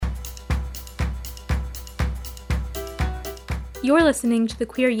You're listening to the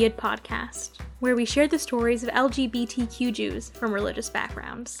Queer Yid podcast, where we share the stories of LGBTQ Jews from religious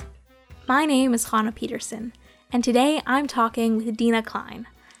backgrounds. My name is Chana Peterson, and today I'm talking with Deena Klein,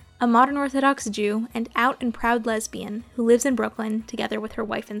 a modern Orthodox Jew and out and proud lesbian who lives in Brooklyn together with her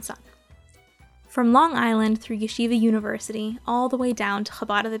wife and son. From Long Island through Yeshiva University all the way down to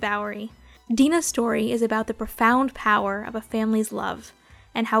Chabad of the Bowery, Deena's story is about the profound power of a family's love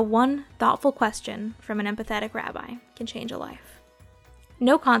and how one thoughtful question from an empathetic rabbi can change a life.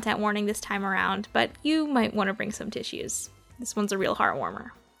 No content warning this time around, but you might want to bring some tissues. This one's a real heart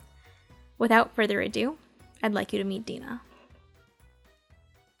warmer. Without further ado, I'd like you to meet Deena.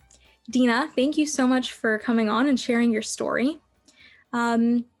 Deena, thank you so much for coming on and sharing your story.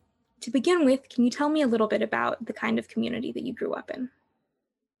 To begin with, can you tell me a little bit about the kind of community that you grew up in?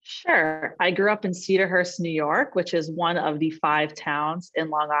 Sure. I grew up in Cedarhurst, New York, which is one of the 5 towns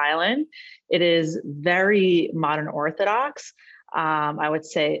in Long Island. It is very modern Orthodox. I would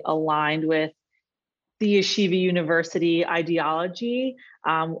say aligned with the Yeshiva University ideology.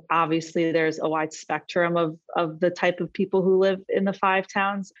 Obviously, there's a wide spectrum of the type of people who live in the 5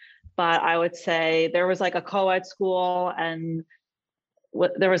 towns, but I would say there was like a co-ed school, and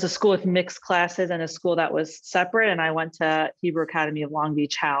there was a school with mixed classes and a school that was separate. And I went to Hebrew Academy of Long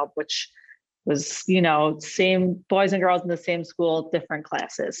Beach, Halb, which was, same boys and girls in the same school, different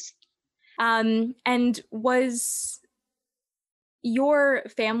classes. And was your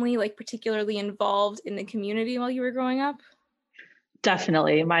family particularly involved in the community while you were growing up?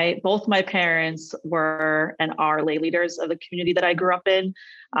 Definitely. Both my parents were and are lay leaders of the community that I grew up in.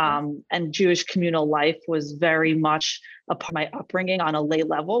 And Jewish communal life was very much a part of my upbringing on a lay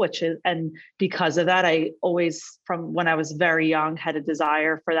level, and because of that, I always, from when I was very young, had a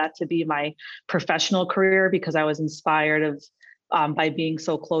desire for that to be my professional career, because I was inspired by being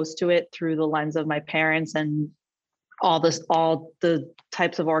so close to it through the lens of my parents and all the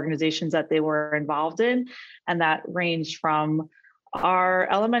types of organizations that they were involved in. And that ranged from our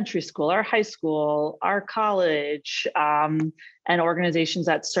elementary school, our high school, our college, and organizations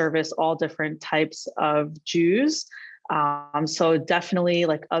that service all different types of Jews. So definitely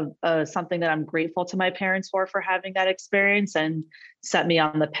something that I'm grateful to my parents for having that experience and set me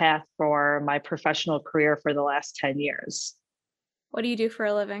on the path for my professional career for the last 10 years. What do you do for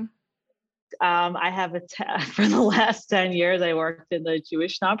a living? I have for the last 10 years, I worked in the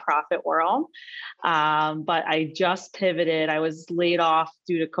Jewish nonprofit world, but I just pivoted. I was laid off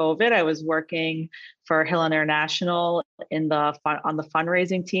due to COVID. I was working for Hill International on the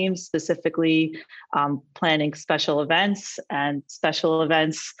fundraising team, specifically planning special events, and special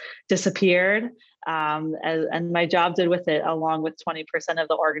events disappeared. And my job did with it, along with 20% of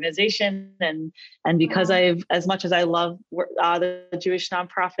the organization. And because as much as I love the Jewish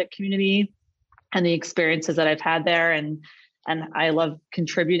nonprofit community and the experiences that I've had there, and I love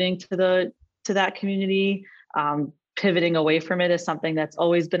contributing to that community, pivoting away from it is something that's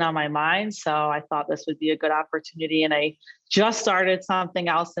always been on my mind. So I thought this would be a good opportunity. And I just started something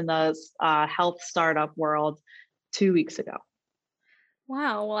else in the health startup world 2 weeks ago.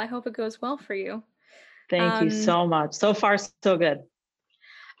 Wow. Well, I hope it goes well for you. Thank you so much. So far, so good.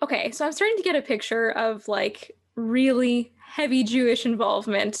 Okay. So I'm starting to get a picture of really heavy Jewish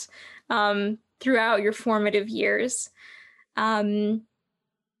involvement throughout your formative years.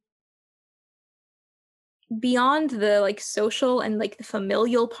 Beyond the social and the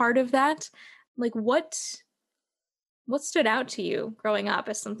familial part of that, what stood out to you growing up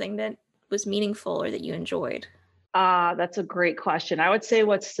as something that was meaningful or that you enjoyed? That's a great question. I would say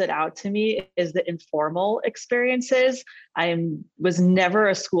what stood out to me is the informal experiences. I was never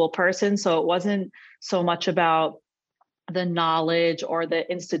a school person, so it wasn't so much about the knowledge or the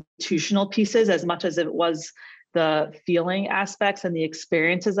institutional pieces as much as it was the feeling aspects and the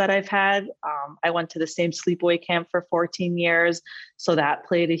experiences that I've had. I went to the same sleepaway camp for 14 years, so that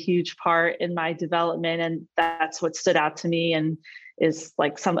played a huge part in my development, and that's what stood out to me, and is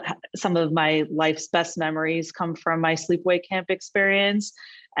some of my life's best memories come from my sleepaway camp experience.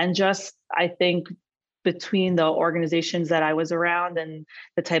 And just, I think, between the organizations that I was around and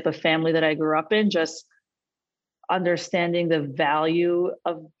the type of family that I grew up in, just understanding the value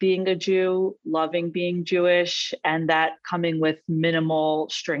of being a Jew, loving being Jewish, and that coming with minimal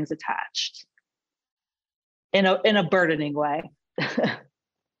strings attached in a burdening way.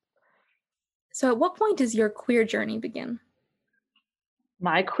 So at what point does your queer journey begin?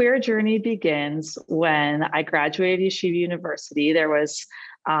 My queer journey begins when I graduated Yeshiva University. There was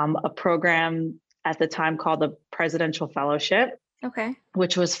a program at the time called the Presidential Fellowship, okay,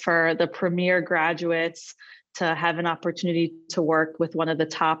 which was for the premier graduates to have an opportunity to work with one of the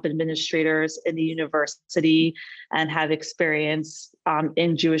top administrators in the university and have experience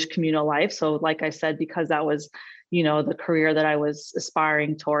in Jewish communal life. So like I said, because that was, the career that I was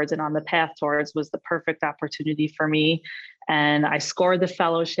aspiring towards and on the path towards, was the perfect opportunity for me. And I scored the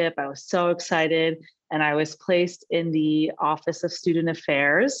fellowship. I was so excited. And I was placed in the Office of Student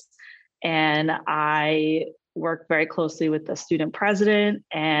Affairs. And I worked very closely with the student president,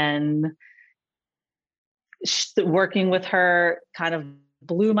 and working with her kind of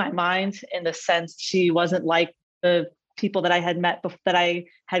blew my mind, in the sense she wasn't like the people that I had met that I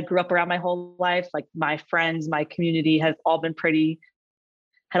had grew up around my whole life. Like my friends, my community had all been pretty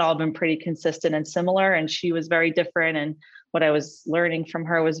consistent and similar. And she was very different. And what I was learning from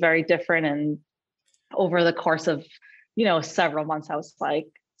her was very different. And over the course of, several months, I was like,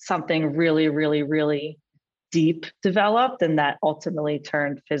 something really, really, really deep developed. And that ultimately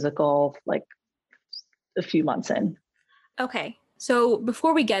turned physical, like a few months in. Okay. So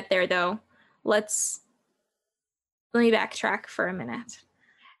before we get there though, let me backtrack for a minute.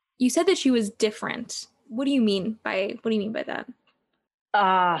 You said that she was different. What do you mean by that?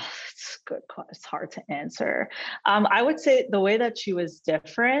 It's good. It's hard to answer. I would say the way that she was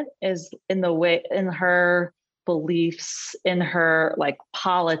different is in her beliefs, in her like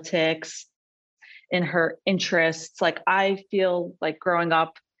politics, in her interests. Like I feel like growing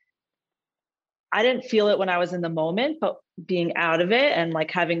up, I didn't feel it when I was in the moment, but being out of it and like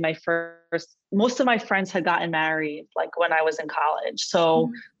having most of my friends had gotten married like when I was in college.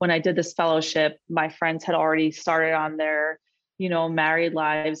 So when I did this fellowship, my friends had already started on their, married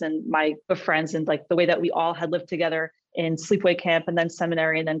lives, and my friends, and like the way that we all had lived together in sleepaway camp and then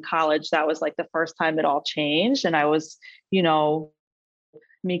seminary and then college, that was like the first time it all changed. And I was,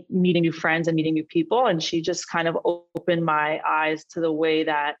 meeting new friends and meeting new people. And she just kind of opened my eyes to the way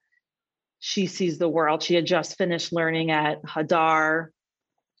that she sees the world. She had just finished learning at Hadar,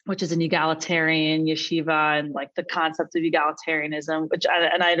 which is an egalitarian yeshiva, and like the concept of egalitarianism,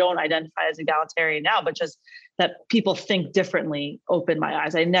 I don't identify as egalitarian now, but just that people think differently opened my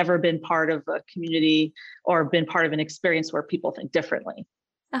eyes. I'd never been part of a community or been part of an experience where people think differently.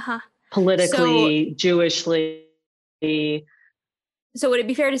 Politically, Jewishly. So would it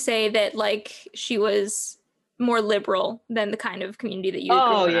be fair to say that like she was more liberal than the kind of community that you grew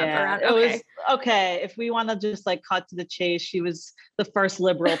up around? It was okay. If we want to just like cut to the chase, she was the first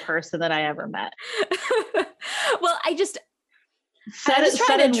liberal person that I ever met. Well, I was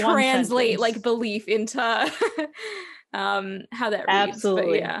trying to translate like belief into how that reads.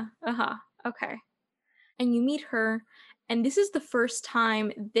 Absolutely. But yeah. Okay. And you meet her, and this is the first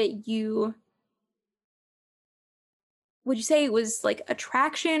time that would you say it was like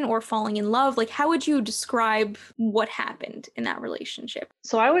attraction or falling in love? Like, how would you describe what happened in that relationship?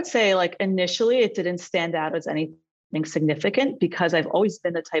 So I would say like initially it didn't stand out as anything significant, because I've always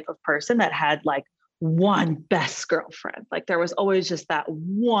been the type of person that had like one best girlfriend. Like there was always just that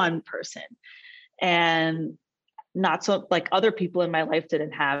one person, and not so like other people in my life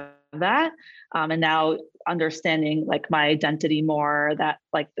didn't have that. And now understanding like my identity more, that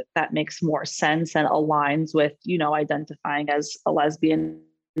like that makes more sense and aligns with, identifying as a lesbian.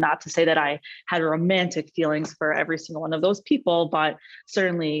 Not to say that I had romantic feelings for every single one of those people, but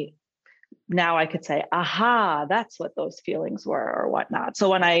certainly now I could say, aha, that's what those feelings were or whatnot. So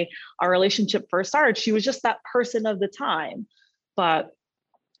when our relationship first started, she was just that person of the time.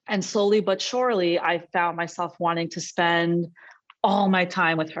 And slowly but surely, I found myself wanting to spend all my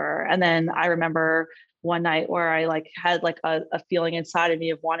time with her. And then I remember one night where I like had like a feeling inside of me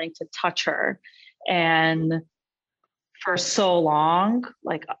of wanting to touch her. And for so long,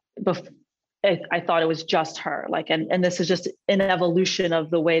 like I thought it was just her. Like, and this is just an evolution of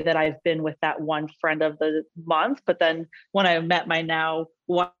the way that I've been with that one friend of the month. But then when I met my now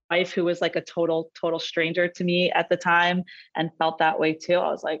wife, who was like a total stranger to me at the time and felt that way too, I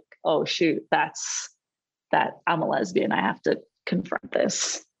was like, oh shoot, I'm a lesbian. I have to confront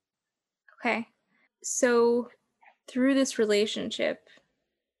this. Okay. So through this relationship,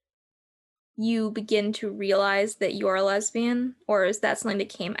 you begin to realize that you're a lesbian, or is that something that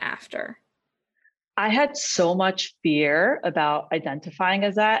came after? I had so much fear about identifying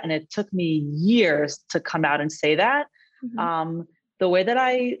as that, and it took me years to come out and say that. The way that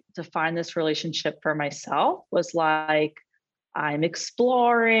I defined this relationship for myself was like, I'm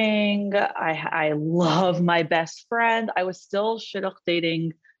exploring. I love my best friend. I was still shidduch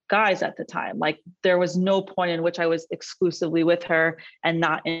dating guys at the time. Like there was no point in which I was exclusively with her and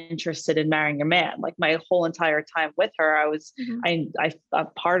not interested in marrying a man. Like my whole entire time with her, I was, a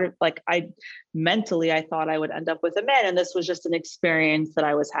part of like, mentally, I thought I would end up with a man. And this was just an experience that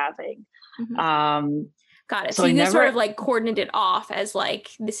I was having. Got it. So So I you never, sort of like cordoned it off as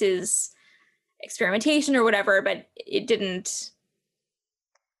like, this is experimentation or whatever, but it didn't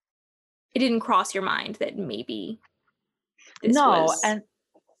cross your mind that maybe this no, was. and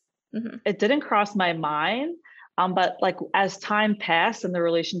Mhm. it didn't cross my mind. But like as time passed and the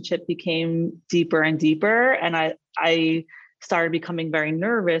relationship became deeper and deeper, and I started becoming very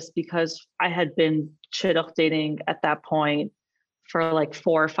nervous because I had been shidduch dating at that point for like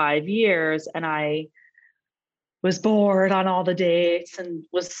 4 or 5 years, and I was bored on all the dates and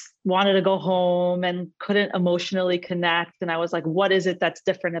was wanted to go home and couldn't emotionally connect. And I was like, what is it that's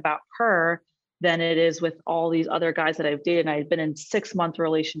different about her than it is with all these other guys that I've dated? And I had been in 6-month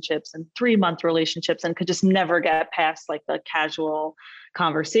relationships and 3-month relationships and could just never get past like the casual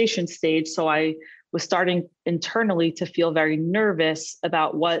conversation stage. So I was starting internally to feel very nervous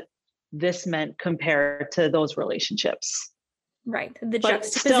about what this meant compared to those relationships. Right. The But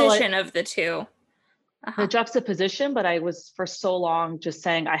still, juxtaposition of the two. the Uh-huh. juxtaposition, but I was for so long just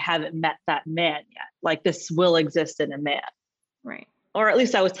saying I haven't met that man yet. Like this will exist in a man. Right. Or at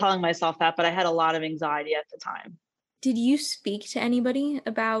least I was telling myself that, but I had a lot of anxiety at the time. Did you speak to anybody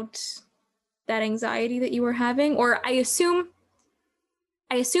about that anxiety that you were having? Or I assume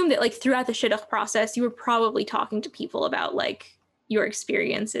that like throughout the shidduch process, you were probably talking to people about like your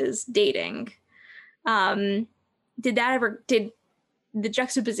experiences dating. Um, did the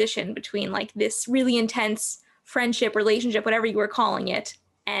juxtaposition between like this really intense friendship, relationship, whatever you were calling it,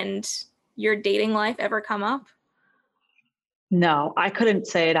 and your dating life ever come up? No, I couldn't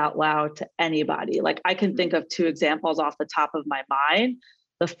say it out loud to anybody. Like I can think of 2 examples off the top of my mind.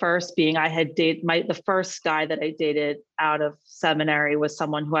 The first being the first guy that I dated out of seminary was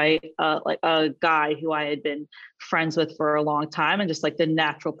someone who like a guy who I had been friends with for a long time. And just like the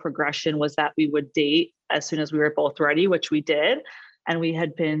natural progression was that we would date as soon as we were both ready, which we did. And we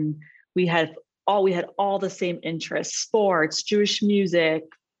had all the same interests, sports, Jewish music,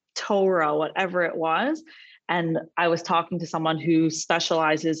 Torah, whatever it was. And I was talking to someone who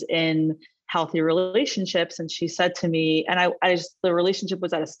specializes in healthy relationships. And she said to me, and the relationship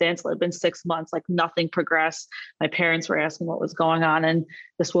was at a standstill. It had been 6 months, like nothing progressed. My parents were asking what was going on. And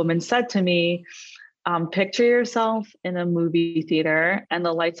this woman said to me, picture yourself in a movie theater and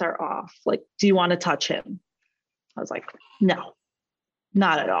the lights are off. Like, do you want to touch him? I was like, no,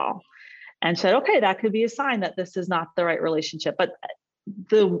 not at all. And said, okay, that could be a sign that this is not the right relationship. But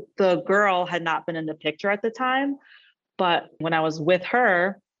the girl had not been in the picture at the time. But when I was with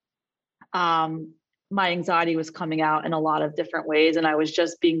her, my anxiety was coming out in a lot of different ways. And I was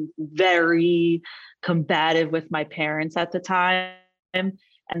just being very combative with my parents at the time. And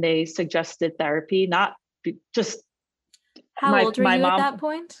they suggested therapy, not just How old were my you at mom. that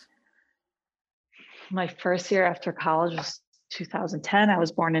point? My first year after college was 2010. I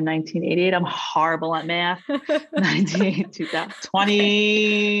was born in 1988. I'm horrible at math. 20,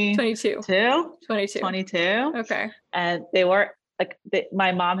 22. 22. 22. Okay. And they were like,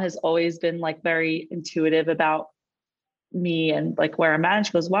 my mom has always been like very intuitive about me and like where I'm at.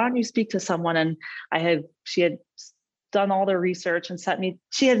 She goes, why don't you speak to someone? And she had done all the research and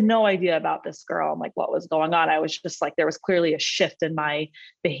she had no idea about this girl and like what was going on. I was just like, there was clearly a shift in my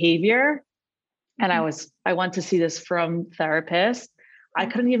behavior. And I went to see this from therapist. I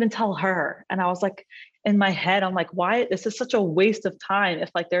couldn't even tell her. And I was like, in my head, I'm like, why? This is such a waste of time.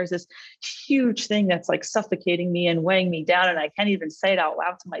 If like, there's this huge thing that's like suffocating me and weighing me down, and I can't even say it out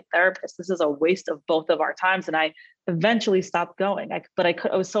loud to my therapist, this is a waste of both of our times. And I eventually stopped going. I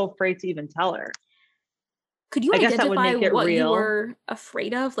was so afraid to even tell her. Could you I guess that would identify make it what you real. were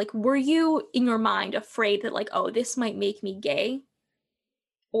afraid of? Like, were you in your mind afraid that like, oh, this might make me gay?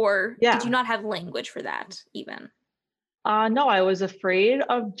 Or did you Yeah. not have language for that even? No, I was afraid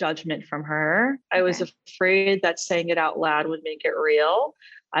of judgment from her. I was afraid that saying it out loud would make it real.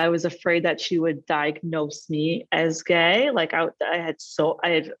 I was afraid that she would diagnose me as gay. Like it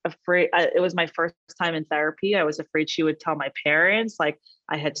was my first time in therapy. I was afraid she would tell my parents. Like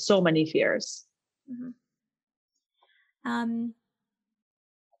I had so many fears. Mm-hmm.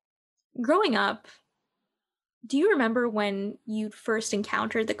 Growing up, do you remember when you first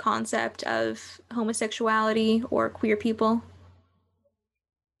encountered the concept of homosexuality or queer people?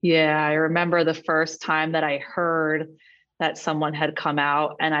 Yeah, I remember the first time that I heard that someone had come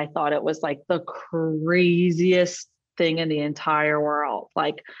out, and I thought it was like the craziest thing in the entire world.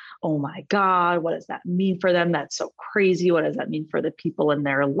 Like, oh my God, what does that mean for them? That's so crazy. What does that mean for the people in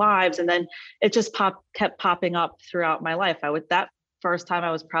their lives? And then it just kept popping up throughout my life. That first time I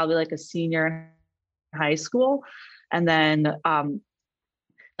was probably like a senior in high school. And then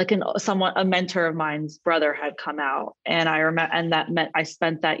a mentor of mine's brother had come out, and I remember, and that meant I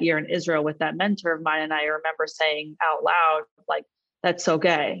spent that year in Israel with that mentor of mine. And I remember saying out loud, like, that's so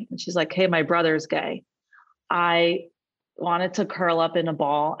gay. And she's like, hey, my brother's gay. I wanted to curl up in a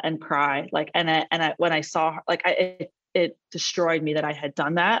ball and cry. Like, when I saw her, like, it destroyed me that I had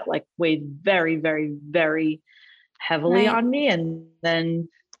done that, like weighed very, very, very heavily on me. And then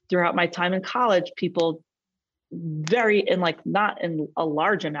throughout my time in college, people not in a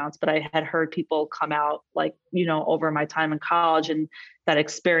large amounts, but I had heard people come out, like, over my time in college, and that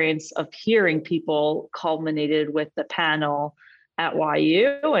experience of hearing people culminated with the panel at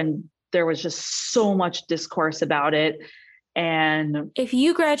YU. And there was just so much discourse about it. And if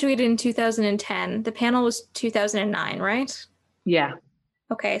you graduated in 2010, the panel was 2009, right? Yeah.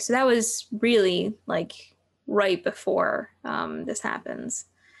 Okay. So that was really like right before this happens.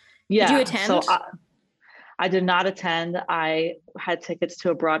 Yeah. Did you attend? So I did not attend. I had tickets to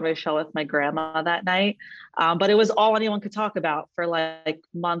a Broadway show with my grandma that night, but it was all anyone could talk about for like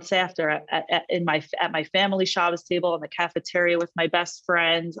months after at my family Shabbos table in the cafeteria with my best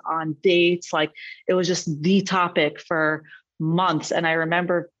friends, on dates. Like, it was just the topic for months. And I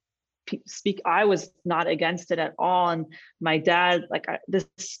remember I was not against it at all. And my dad, like, this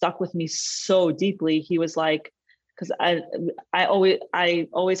stuck with me so deeply. He was like, because I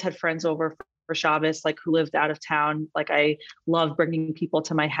always had friends over for Shabbos, like, who lived out of town. Like, I loved bringing people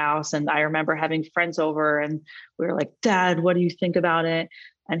to my house. And I remember having friends over, and we were like, Dad, what do you think about it?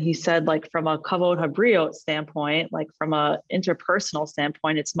 And he said, like, from a kavod habriot standpoint, like from a interpersonal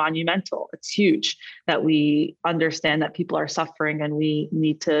standpoint, it's monumental. It's huge that we understand that people are suffering, and we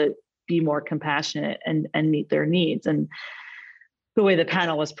need to be more compassionate and meet their needs. And the way the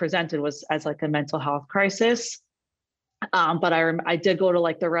panel was presented was as like a mental health crisis. But I did go to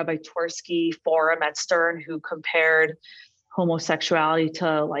like the Rabbi Twersky forum at Stern, who compared homosexuality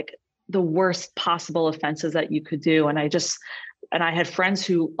to like the worst possible offenses that you could do. And I had friends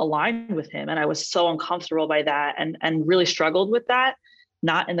who aligned with him, and I was so uncomfortable by that, and really struggled with that,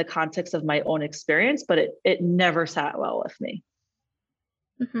 not in the context of my own experience, but it never sat well with me.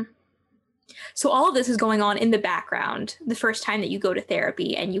 Mm-hmm. So all of this is going on in the background the first time that you go to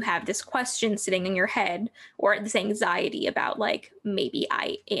therapy, and you have this question sitting in your head, or this anxiety about, like, maybe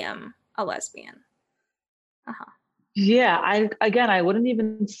I am a lesbian. Yeah. I wouldn't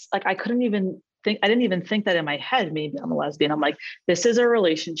even, like, I didn't even think that in my head, maybe I'm a lesbian. I'm like, this is a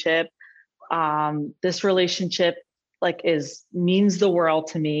relationship. This relationship, like, means the world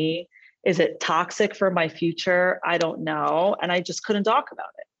to me. Is it toxic for my future? I don't know. And I just couldn't talk about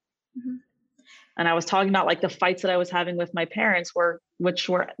it. Mm-hmm. And I was talking about like the fights that I was having with my parents which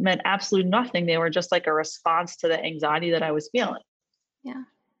meant absolutely nothing. They were just like a response to the anxiety that I was feeling. Yeah.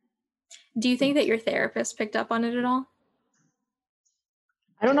 Do you think that your therapist picked up on it at all?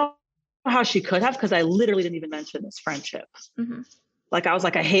 I don't know how she could have, because I literally didn't even mention this friendship. Mm-hmm. Like, I was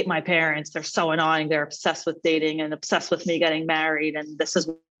like, I hate my parents. They're so annoying. They're obsessed with dating and obsessed with me getting married. And this is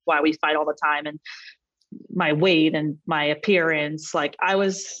why we fight all the time. And my weight and my appearance. Like, I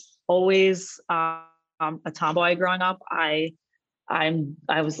was always a tomboy growing up. I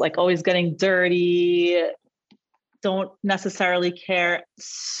was like always getting dirty. Don't necessarily care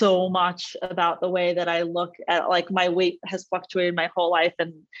so much about the way that I look at, like, my weight has fluctuated my whole life.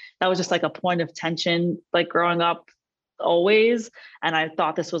 And that was just like a point of tension, like, growing up always. And I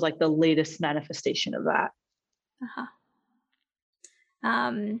thought this was like the latest manifestation of that.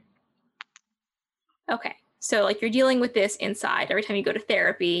 Okay. So, like, you're dealing with this inside. Every time you go to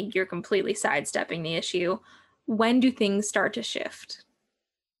therapy, you're completely sidestepping the issue. When do things start to shift?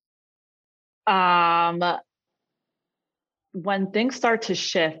 When things start to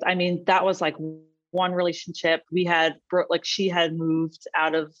shift, I mean, that was like one relationship we had, like, she had moved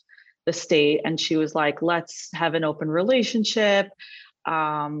out of the state, and she was like, let's have an open relationship.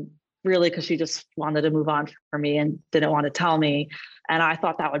 Really, because she just wanted to move on for me and didn't want to tell me. And I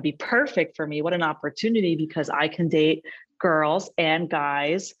thought that would be perfect for me. What an opportunity, because I can date girls and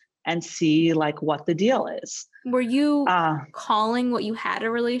guys and see like what the deal is. Were you calling what you had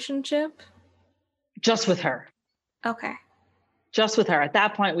a relationship? Just with her. Okay. Just with her. At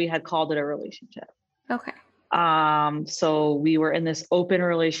that point, we had called it a relationship. Okay. So we were in this open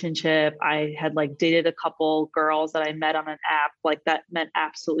relationship. I had like dated a couple girls that I met on an app. Like, that meant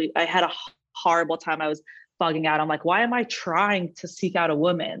absolutely, I had a horrible time. I was bugging out. I'm like, why am I trying to seek out a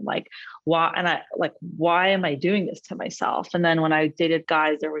woman? Like, why? And why am I doing this to myself? And then when I dated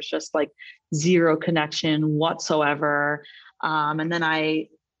guys, there was just like zero connection whatsoever. And then I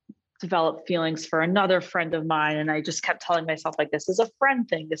developed feelings for another friend of mine. And I just kept telling myself, like, this is a friend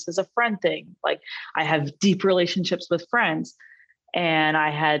thing. This is a friend thing. Like, I have deep relationships with friends. And I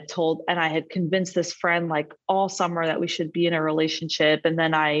had convinced this friend like all summer that we should be in a relationship. And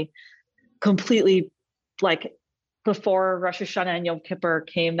then I completely, like, before Rosh Hashanah and Yom Kippur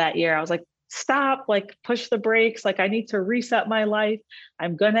came that year, I was like, stop, like, push the brakes. Like, I need to reset my life.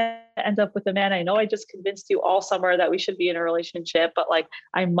 I'm going to end up with a man. I know I just convinced you all summer that we should be in a relationship, but like,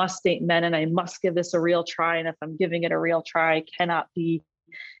 I must date men and I must give this a real try. And if I'm giving it a real try, I cannot be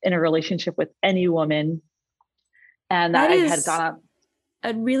in a relationship with any woman. And That I had is gone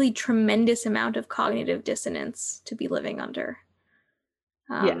a really tremendous amount of cognitive dissonance to be living under.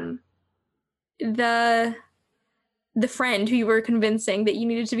 Yeah. The friend who you were convincing that you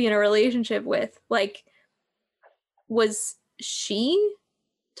needed to be in a relationship with, like, was she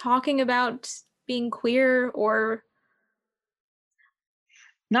talking about being queer or?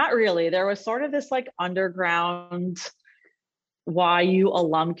 Not really. There was sort of this like underground YU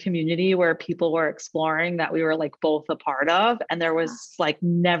alum community where people were exploring that we were like both a part of. And there was like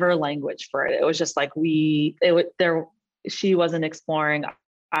never language for it. It was just like she wasn't exploring,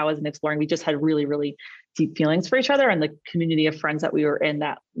 I wasn't exploring. We just had really, really deep feelings for each other, and the community of friends that we were in,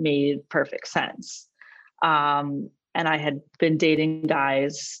 that made perfect sense. And I had been dating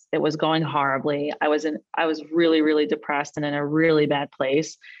guys. It was going horribly. I was really, really depressed and in a really bad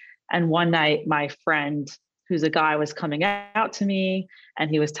place. And one night, my friend, who's a guy, was coming out to me, and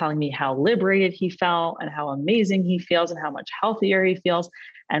he was telling me how liberated he felt and how amazing he feels and how much healthier he feels.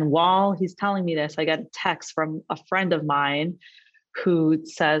 And while he's telling me this, I get a text from a friend of mine who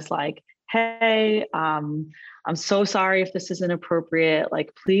says like, hey, I'm so sorry if this is inappropriate.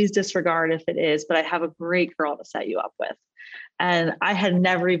 Like, please disregard if it is, but I have a great girl to set you up with. And I had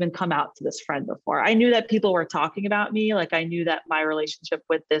never even come out to this friend before. I knew that people were talking about me. Like, I knew that my relationship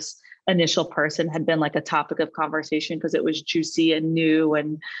with this initial person had been like a topic of conversation because it was juicy and new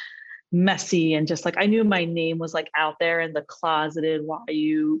and messy. And just like, I knew my name was like out there in the closeted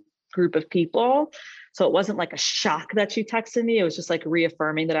YU group of people. So it wasn't like a shock that she texted me. It was just like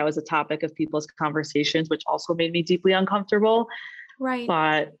reaffirming that I was a topic of people's conversations, which also made me deeply uncomfortable. Right.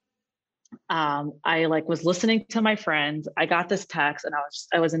 But I like was listening to my friends. I got this text and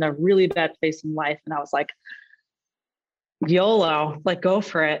I was in a really bad place in life. And I was like, YOLO, like, go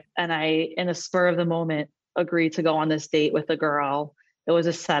for it. And I, in a spur of the moment, agreed to go on this date with a girl. It was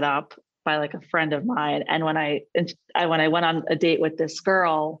a setup by like a friend of mine. And when I went on a date with this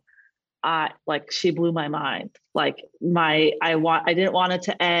girl, like, she blew my mind. Like, I didn't want it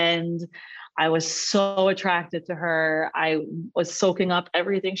to end. I was so attracted to her. I was soaking up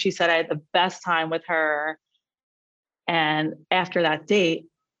everything she said. I had the best time with her. And after that date,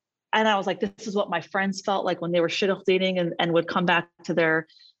 and I was like, this is what my friends felt like when they were shidduch dating and would come back to their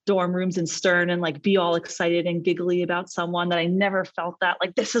dorm rooms in Stern and like be all excited and giggly about someone, that I never felt that.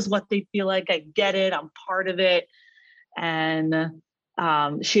 Like, this is what they feel like. I get it. I'm part of it. And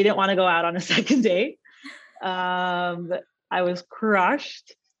she didn't want to go out on a second date. I was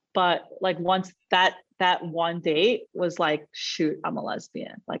crushed. But like, once that one date was like, shoot, I'm a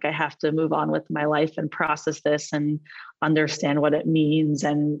lesbian. Like, I have to move on with my life and process this and understand what it means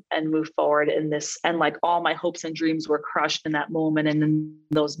and move forward in this. And like, all my hopes and dreams were crushed in that moment and in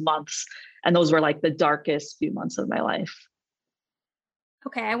those months. And those were like the darkest few months of my life.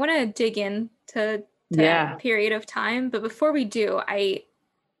 Okay, I want to dig in to Yeah. that period of time. But before we do,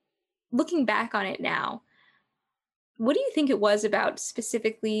 looking back on it now, what do you think it was about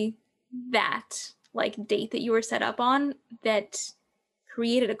specifically that like date that you were set up on that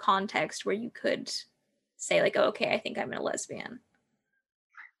created a context where you could say like, oh, okay, I think I'm a lesbian?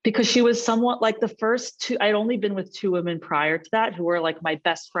 Because she was somewhat like the first two. I'd only been with two women prior to that who were like my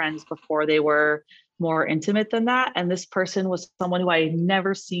best friends before they were more intimate than that. And this person was someone who I had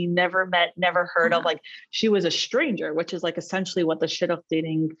never seen, never met, never heard of. Like, she was a stranger, which is like essentially what the shidduch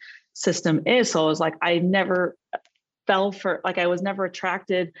dating system is. So I was like, I never fell for, like, I was never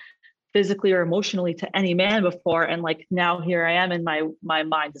attracted physically or emotionally to any man before. And like, now here I am and my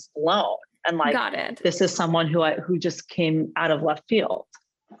mind is blown. And like, Got it. This is someone who just came out of left field.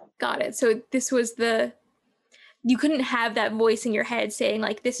 Got it. So this was you couldn't have that voice in your head saying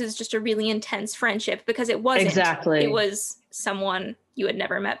like, this is just a really intense friendship, because it wasn't. Exactly. It was someone you had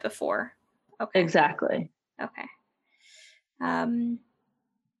never met before. Okay. Exactly. Okay.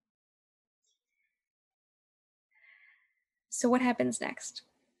 So what happens next?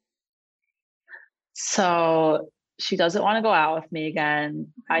 So she doesn't want to go out with me again.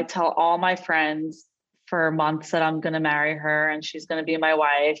 I tell all my friends for months that I'm going to marry her and she's going to be my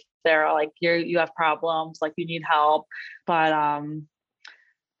wife. They're all like, you have problems, like, you need help. But I'm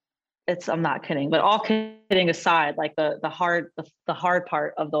not kidding, but all kidding aside, like the hard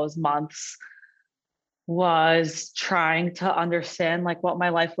part of those months was trying to understand like what my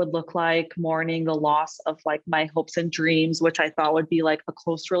life would look like, mourning the loss of like my hopes and dreams, which I thought would be like a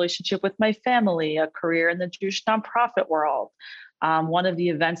close relationship with my family, a career in the Jewish nonprofit world. One of the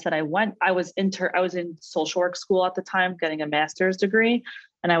events that I was in social work school at the time, getting a master's degree,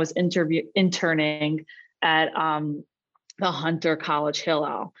 and I was interning at the Hunter College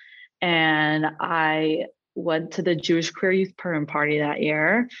Hillel. And I went to the Jewish Queer Youth Purim party that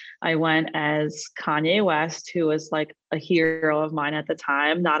year. I went as Kanye West, who was like a hero of mine at the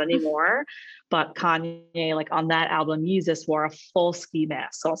time, not anymore. But Kanye, like on that album, Yeezus, wore a full ski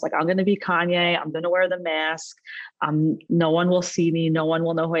mask. So I was like, I'm going to be Kanye. I'm going to wear the mask. No one will see me. No one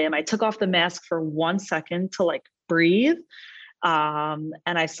will know who I am. I took off the mask for 1 second to like breathe. And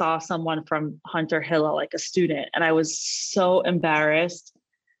I saw someone from Hunter Hillel, like a student, and I was so embarrassed.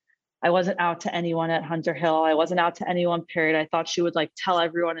 I wasn't out to anyone at Hunter Hill. I wasn't out to anyone, period. I thought she would like tell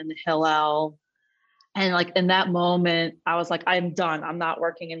everyone in the Hillel. And like in that moment, I was like, I'm done. I'm not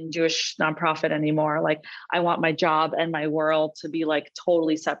working in Jewish nonprofit anymore. Like I want my job and my world to be like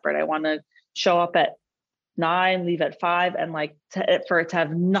totally separate. I want to show up at 9, leave at 5, and like for it to have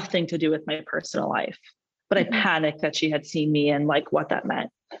nothing to do with my personal life. But I panicked that she had seen me and like what that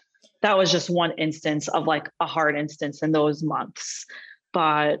meant. That was just one instance of like a hard instance in those months.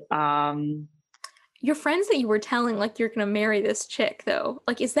 But your friends that you were telling like you're gonna marry this chick though,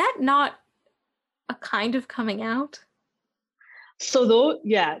 like is that not a kind of coming out? So though,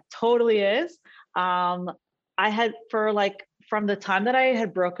 yeah, totally is. I had for like from the time that I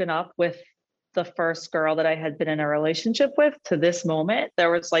had broken up with the first girl that I had been in a relationship with to this moment, there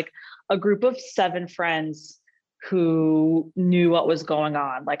was like a group of 7 friends who knew what was going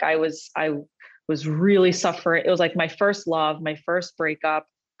on. Like I was really suffering. It was like my first love, my first breakup,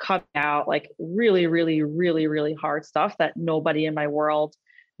 coming out, like really, really, really, really hard stuff that nobody in my world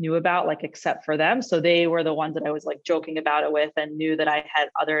knew about, like except for them. So they were the ones that I was like joking about it with and knew that I had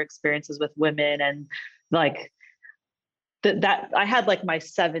other experiences with women and like that I had like my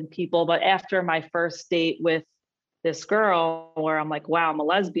 7 people. But after my first date with this girl where I'm like, wow, I'm a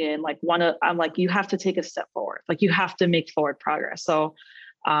lesbian, like I'm like, you have to take a step forward. Like you have to make forward progress. So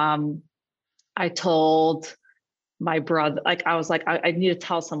I told my brother, like, I was like, I need to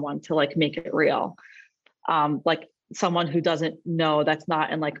tell someone to like make it real. Like someone who doesn't know, that's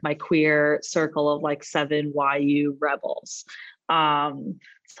not in like my queer circle of like 7 YU rebels. So I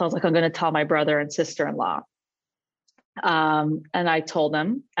was like, I'm going to tell my brother and sister-in-law. And I told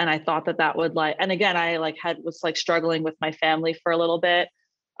them, and I thought that would like, and again, I like was like struggling with my family for a little bit.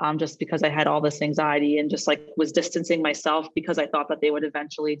 Just because I had all this anxiety and just like was distancing myself because I thought that they would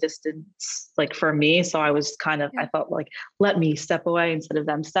eventually distance like for me. So I was kind of, I felt like, let me step away instead of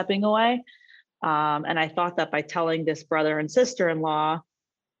them stepping away. And I thought that by telling this brother and sister-in-law,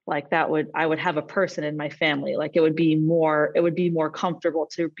 like I would have a person in my family. Like it would be more comfortable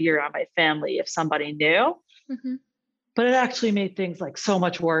to be around my family if somebody knew. Mm-hmm. But it actually made things like so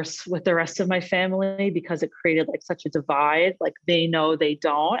much worse with the rest of my family because it created like such a divide. Like they know they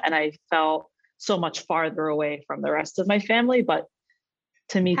don't. And I felt so much farther away from the rest of my family. But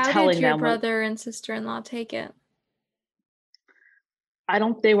to me, how telling did your them brother and sister-in-law take it?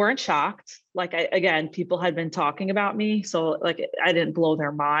 They weren't shocked. Like again, people had been talking about me. So like I didn't blow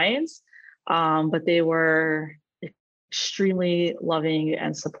their minds. But they were extremely loving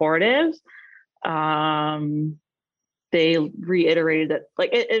and supportive. They reiterated that like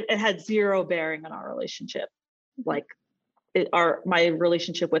it had zero bearing on our relationship. Like my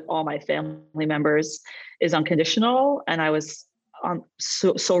relationship with all my family members is unconditional. And I was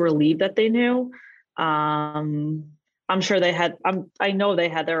so relieved that they knew. I'm sure I know they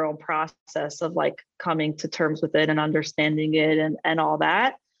had their own process of like coming to terms with it and understanding it and all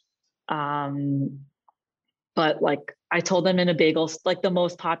that. But like I told them in a like the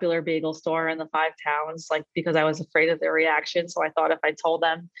most popular bagel store in the 5 towns, like because I was afraid of their reaction. So I thought if I told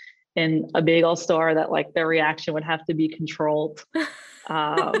them in a bagel store that like their reaction would have to be controlled.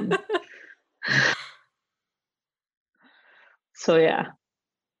 So yeah.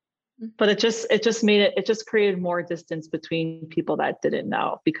 But it just created more distance between people that didn't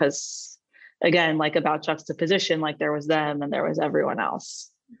know because again, like about juxtaposition, like there was them and there was everyone else.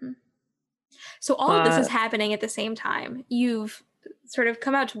 Mm-hmm. So all of this is happening at the same time. You've sort of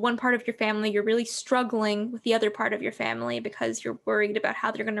come out to one part of your family. You're really struggling with the other part of your family because you're worried about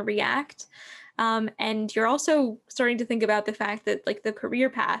how they're going to react. And you're also starting to think about the fact that like the career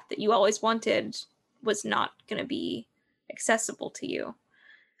path that you always wanted was not going to be accessible to you.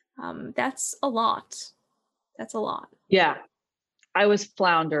 That's a lot. That's a lot. Yeah. I was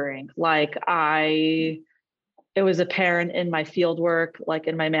floundering. Like it was a parent in my field work, like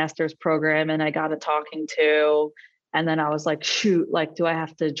in my master's program, and I got a talking to. And then I was like, shoot, like, do I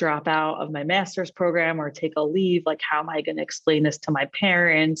have to drop out of my master's program or take a leave? Like, how am I going to explain this to my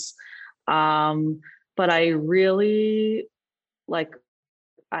parents? But I really, like,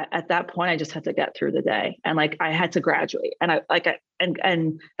 at that point, I just had to get through the day, and like, I had to graduate, and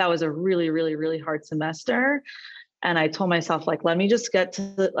and that was a really, really, really hard semester. And I told myself, like, let me just get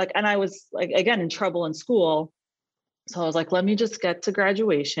to and I was like, again, in trouble in school. So I was like, let me just get to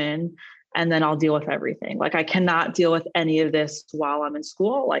graduation and then I'll deal with everything. Like, I cannot deal with any of this while I'm in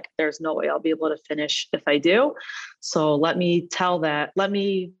school. Like, there's no way I'll be able to finish if I do. So let me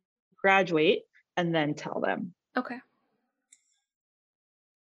graduate and then tell them. Okay.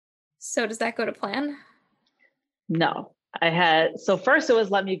 So does that go to plan? No, so first it was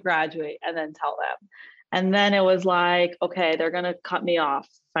let me graduate and then tell them. And then it was like, okay, they're going to cut me off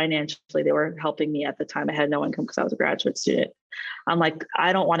financially. They were helping me at the time. I had no income because I was a graduate student. I'm like,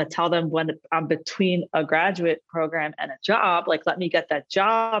 I don't want to tell them when I'm between a graduate program and a job. Like, let me get that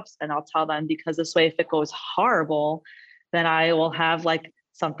job and I'll tell them, because this way, if it goes horrible, then I will have like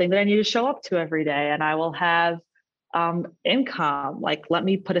something that I need to show up to every day, and I will have income. Like, let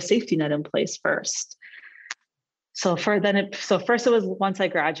me put a safety net in place first. So first it was once I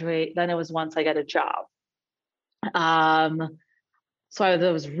graduate, then it was once I get a job. So I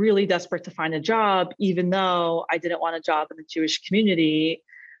was really desperate to find a job, even though I didn't want a job in the Jewish community.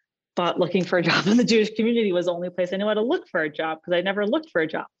 But looking for a job in the Jewish community was the only place I knew how to look for a job, because I never looked for a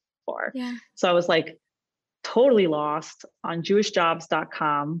job before. Yeah. So I was like totally lost. On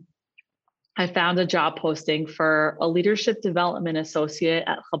jewishjobs.com, I found a job posting for a leadership development associate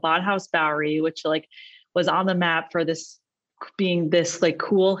at Chabad House Bowery, which like was on the map for this being this like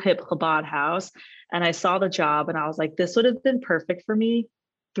cool hip Chabad house. And I saw the job and I was like, this would have been perfect for me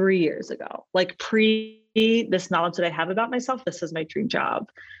 3 years ago. Like, pre this knowledge that I have about myself, this is my dream job.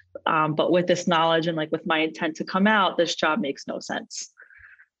 But with this knowledge and like with my intent to come out, this job makes no sense.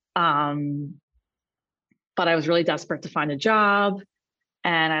 But I was really desperate to find a job.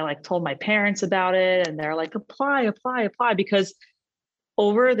 And I like told my parents about it, and they're like, apply, because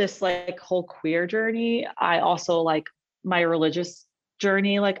over this like whole queer journey, I also like my religious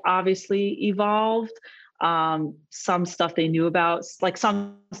journey, like obviously evolved. Some stuff they knew about, like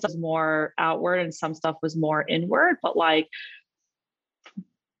some stuff was more outward and some stuff was more inward. But like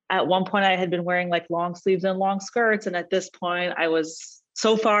at one point I had been wearing like long sleeves and long skirts. And at this point I was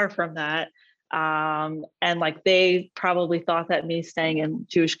so far from that. And like they probably thought that me staying in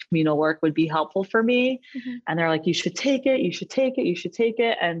Jewish communal work would be helpful for me. Mm-hmm. And they're like, you should take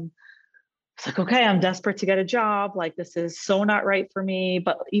it. And it's like, okay, I'm desperate to get a job. Like, this is so not right for me.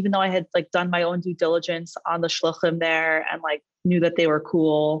 But even though I had like done my own due diligence on the shluchim there and like knew that they were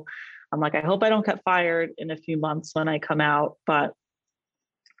cool, I'm like, I hope I don't get fired in a few months when I come out, but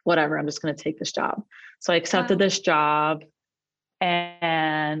whatever, I'm just going to take this job. So I accepted this job.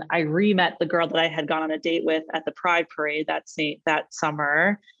 And I re-met the girl that I had gone on a date with at the Pride Parade that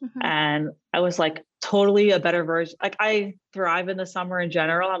summer. Mm-hmm. And I was like totally a better version. Like, I thrive in the summer in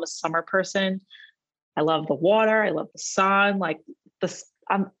general. I'm a summer person. I love the water. I love the sun. Like the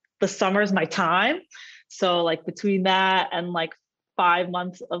summer is my time. So like between that and like 5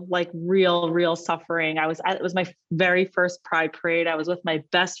 months of like real suffering, it was my very first Pride Parade. I was with my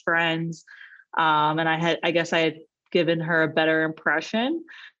best friends. And I guess I had given her a better impression,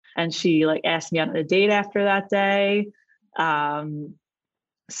 and she like asked me on a date after that day.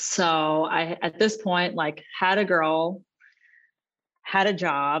 So I, at this point, like had a girl, had a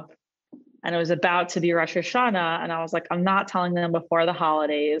job, and it was about to be Rosh Hashanah. And I was like, I'm not telling them before the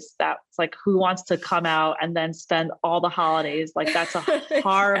holidays. That's like, who wants to come out and then spend all the holidays? Like, that's a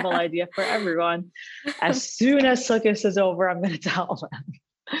horrible idea for everyone. As soon as Sukkot is over, I'm going to tell them.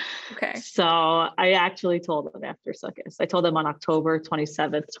 Okay. So I actually told them after Sukkot. I told them on October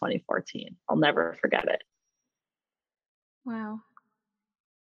 27th, 2014. I'll never forget it. Wow.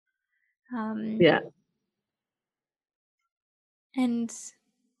 Yeah. And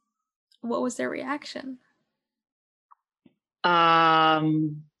what was their reaction? A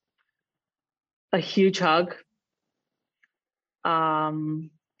huge hug. A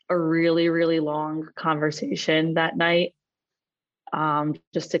really, really long conversation that night.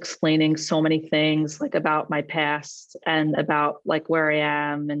 Just explaining so many things like about my past and about like where I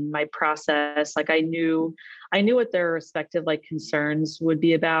am and my process. Like I knew what their respective like concerns would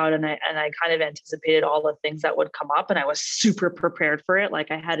be about. And I kind of anticipated all the things that would come up, and I was super prepared for it.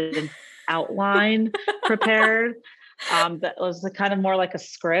 Like I had an outline prepared. That was kind of more like a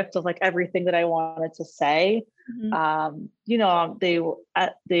script of like everything that I wanted to say.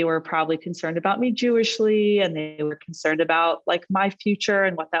 They were probably concerned about me Jewishly, and they were concerned about like my future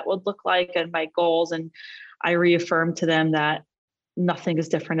and what that would look like and my goals. And I reaffirmed to them that nothing is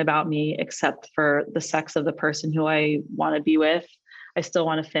different about me except for the sex of the person who I want to be with. I still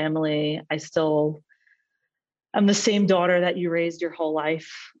want a family. I'm the same daughter that you raised your whole life.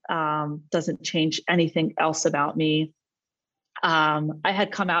 Doesn't change anything else about me. I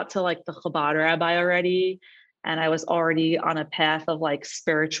had come out to like the Chabad rabbi already, and I was already on a path of like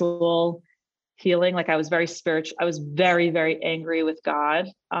spiritual healing. Like I was very spiritual. I was very, very angry with God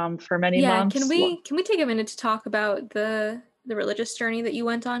for many Yeah, months. can we take a minute to talk about the religious journey that you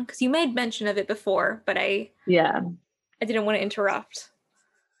went on? Because you made mention of it before, but Yeah. I didn't want to interrupt.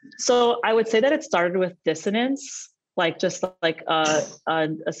 So I would say that it started with dissonance, like just like a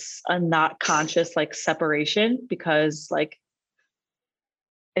not conscious like separation, because like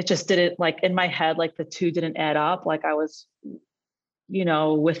it just didn't, like in my head, like the two didn't add up. Like I was,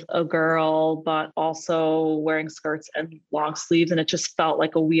 with a girl, but also wearing skirts and long sleeves. And it just felt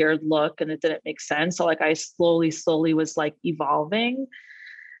like a weird look and it didn't make sense. So like I slowly was like evolving.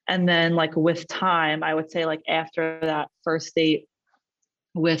 And then like with time, I would say like after that first date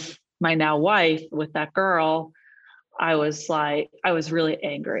with my now wife, with that girl, I was really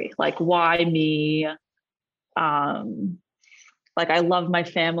angry. Like, why me? Like I love my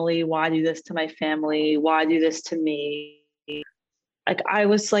family. Why do this to my family? Why do this to me? Like I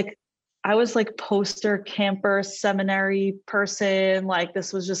was like poster camper seminary person. Like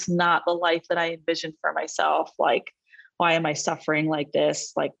this was just not the life that I envisioned for myself. Like, why am I suffering like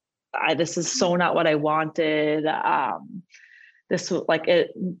this? Like this is so not what I wanted. This was like I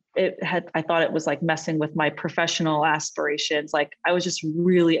thought it was like messing with my professional aspirations. Like I was just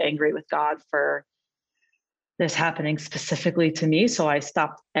really angry with God for this happening specifically to me. So I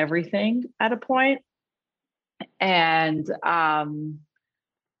stopped everything at a point. And how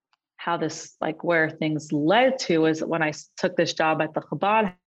this, like where things led to is when I took this job at the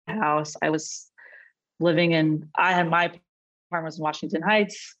Chabad house, I had my apartment was in Washington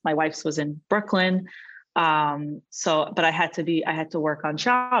Heights. My wife's was in Brooklyn. But I had to work on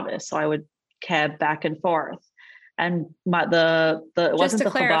Shabbos. So I would cab back and forth. And it wasn't the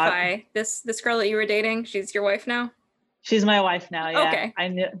clarify, Chabad. this girl that you were dating, she's your wife now? She's my wife now. Yeah. Okay. I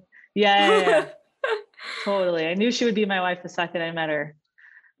knew. Yeah. Totally. I knew she would be my wife the second I met her.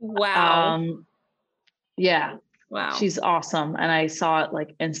 Wow. Yeah. Wow. She's awesome. And I saw it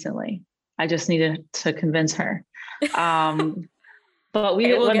like instantly. I just needed to convince her. But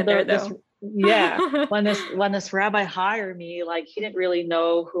we'll get there though. When this rabbi hired me, like he didn't really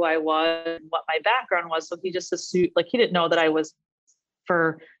know who I was, what my background was. So he just assumed, like he didn't know that I was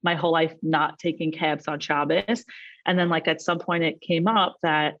for my whole life not taking cabs on Shabbos. And then like at some point it came up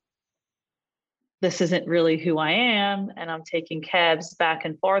that this isn't really who I am, and I'm taking cabs back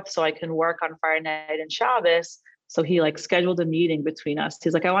and forth so I can work on Friday night and Shabbos. So he like scheduled a meeting between us.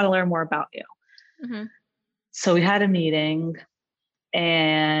 He's like, I want to learn more about you. Mm-hmm. So we had a meeting.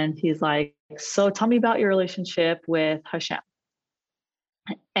 And he's like, so tell me about your relationship with Hashem.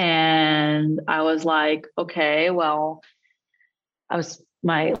 And I was like, okay, well,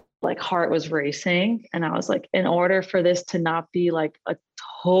 my like heart was racing. And I was like, in order for this to not be like a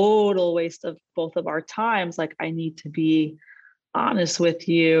total waste of both of our times, like I need to be honest with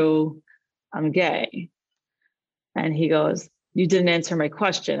you. I'm gay. And he goes, you didn't answer my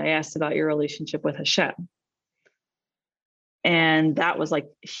question. I asked about your relationship with Hashem. And that was like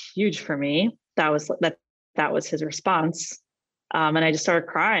huge for me. That was his response. And I just started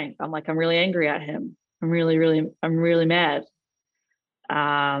crying. I'm like, I'm really angry at him. I'm really mad.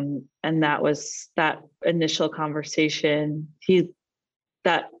 And that was that initial conversation.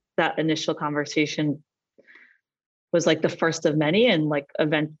 That initial conversation was like the first of many, and like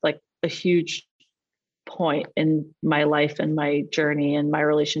a huge point in my life and my journey and my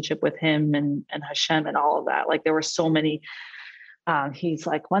relationship with him and Hashem and all of that. Like there were so many. He's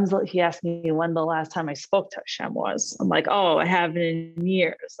like, he asked me when the last time I spoke to Hashem was. I'm like, oh, I haven't in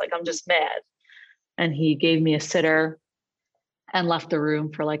years. Like, I'm just mad. And he gave me a sitter and left the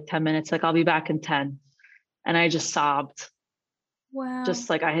room for like 10 minutes. Like, I'll be back in 10. And I just sobbed. Wow. Just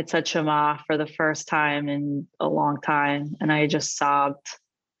like I had said Shema for the first time in a long time. And I just sobbed.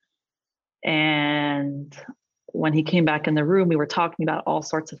 And when he came back in the room, we were talking about all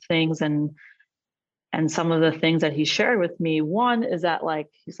sorts of things. And some of the things that he shared with me, one is that like,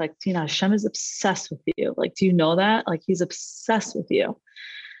 he's like, Deena, Hashem is obsessed with you. Like, do you know that? Like, he's obsessed with you.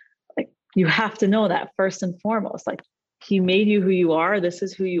 Like, you have to know that first and foremost. Like, he made you who you are. This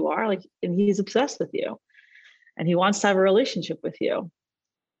is who you are. Like, and he's obsessed with you. and he wants to have a relationship with you.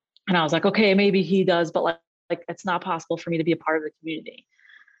 And I was like, okay, maybe he does, but like it's not possible for me to be a part of the community.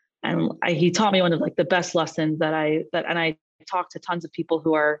 And he taught me one of like the best lessons and I talked to tons of people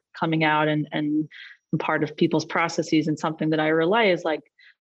who are coming out and part of people's processes. And something that I realize, like,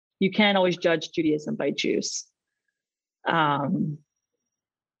 you can't always judge Judaism by Jews.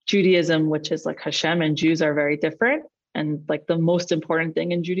 Judaism, which is like Hashem, and Jews are very different. And like the most important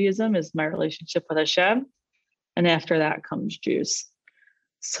thing in Judaism is my relationship with Hashem. And after that comes Jews.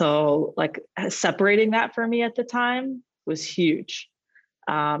 So like separating that for me at the time was huge.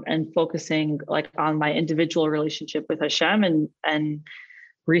 And focusing like on my individual relationship with Hashem and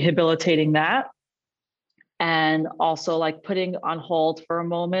rehabilitating that. And also like putting on hold for a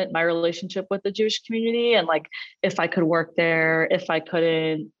moment my relationship with the Jewish community, and like if I could work there, if I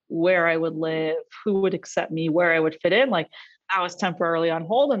couldn't, where I would live, who would accept me, where I would fit in. Like I was temporarily on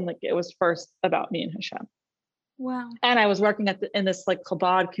hold, and like it was first about me and Hashem. Wow. And I was working in this like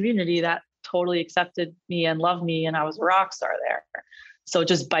Chabad community that totally accepted me and loved me, and I was a rock star there. So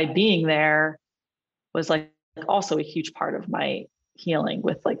just by being there was like also a huge part of my healing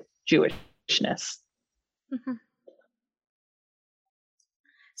with like Jewishness. Mm-hmm.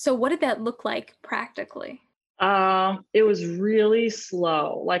 So what did that look like practically? It was really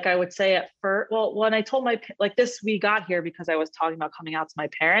slow. Like I would say at first, well, when I told we got here because I was talking about coming out to my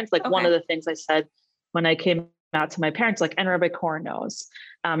parents. Like one of the things I said when I came out to my parents, like, and Rabbi Korn knows,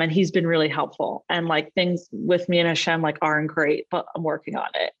 and he's been really helpful. And like things with me and Hashem like aren't great, but I'm working on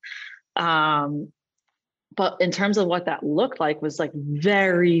it. But in terms of what that looked like was like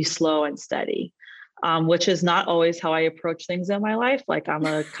very slow and steady. Which is not always how I approach things in my life. Like I'm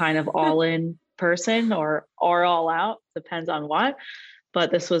a kind of all in person or all out, depends on what. But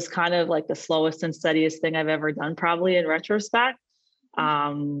this was kind of like the slowest and steadiest thing I've ever done, probably in retrospect.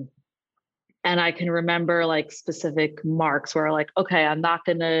 And I can remember like specific marks where like, okay, I'm not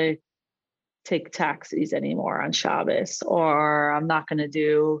going to take taxis anymore on Shabbos, or I'm not going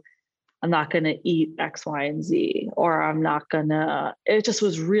to eat X, Y, and Z, or it just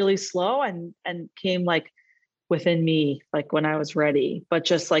was really slow and came like within me, like when I was ready, but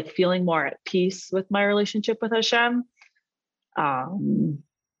just like feeling more at peace with my relationship with Hashem.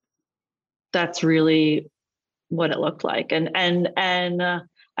 That's really what it looked like. My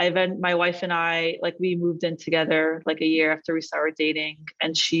wife and I, like we moved in together like a year after we started dating,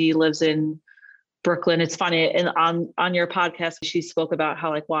 and she lives in Brooklyn. It's funny. And on your podcast, she spoke about how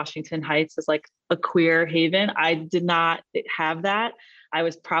like Washington Heights is like a queer haven. I did not have that. I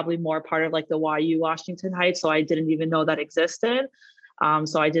was probably more part of like the YU Washington Heights. So I didn't even know that existed.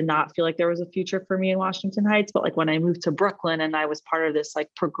 So I did not feel like there was a future for me in Washington Heights. But like when I moved to Brooklyn and I was part of this like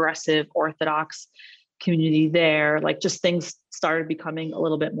progressive Orthodox community there, like just things started becoming a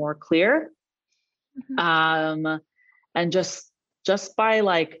little bit more clear. Mm-hmm. And just by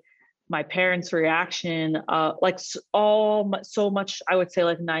like my parents' reaction, like so much, I would say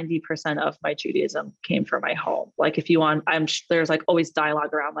like 90% of my Judaism came from my home. Like if you want, there's like always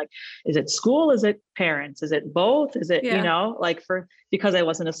dialogue around like, is it school? Is it parents? Is it both? Is it, like because I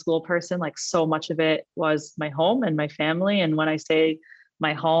wasn't a school person, like so much of it was my home and my family. And when I say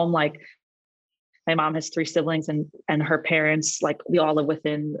my home, like my mom has 3 siblings and her parents, like we all live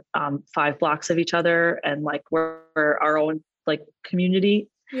within 5 blocks of each other. And like we're our own like community.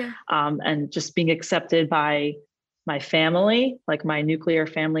 Yeah. And just being accepted by my family, like my nuclear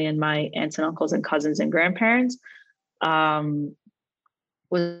family and my aunts and uncles and cousins and grandparents, was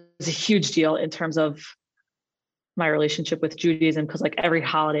a huge deal in terms of my relationship with Judaism. Cause like every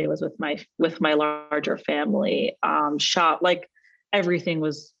holiday was with my larger family, like everything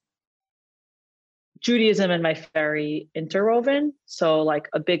was Judaism and my very interwoven. So like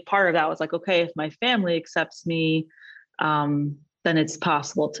a big part of that was like, okay, if my family accepts me, then it's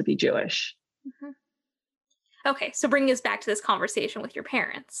possible to be Jewish. Mm-hmm. Okay. So bringing us back to this conversation with your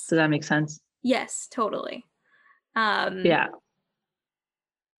parents. Does that make sense? Yes, totally. Yeah.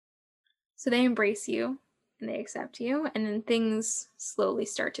 So they embrace you and they accept you, and then things slowly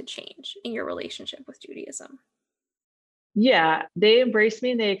start to change in your relationship with Judaism. Yeah, they embraced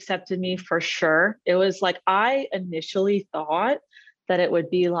me and they accepted me for sure. It was like, I initially thought that it would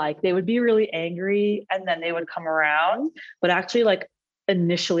be like, they would be really angry and then they would come around. But actually like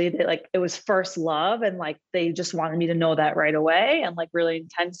initially they like, it was first love. And like, they just wanted me to know that right away and like really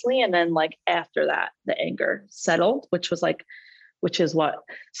intensely. And then like after that, the anger settled, which is what,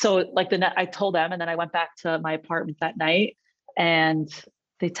 so like I told them, and then I went back to my apartment that night and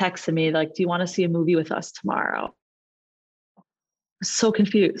they texted me like, do you want to see a movie with us tomorrow? so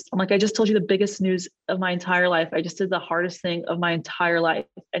confused. I'm like, I just told you the biggest news of my entire life. I just did the hardest thing of my entire life.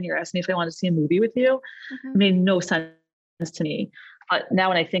 And you're asking me if I want to see a movie with you. It made no sense to me. But now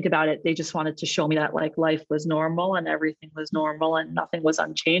when I think about it, they just wanted to show me that like life was normal and everything was normal and nothing was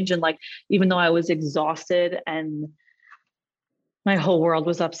unchanged. And like, even though I was exhausted and my whole world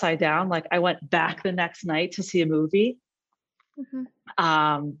was upside down, like I went back the next night to see a movie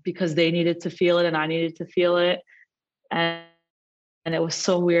because they needed to feel it and I needed to feel it. And it was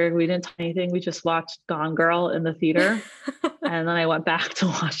so weird. We didn't talk anything. We just watched Gone Girl in the theater. And then I went back to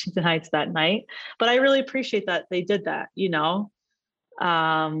Washington Heights that night. But I really appreciate that they did that, you know?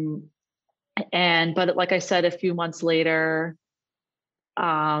 But like I said, a few months later,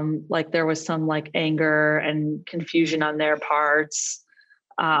 like there was some like anger and confusion on their parts.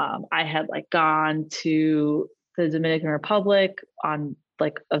 I had like gone to the Dominican Republic on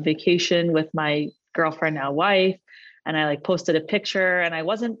like a vacation with my girlfriend, now wife. And I like posted a picture and I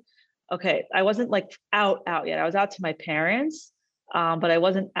wasn't like out yet. I was out to my parents, but I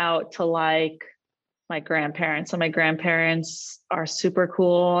wasn't out to like my grandparents. So my grandparents are super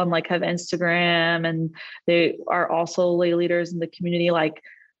cool and like have Instagram, and they are also lay leaders in the community. Like,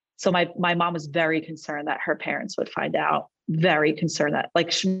 so my mom was very concerned that her parents would find out, very concerned that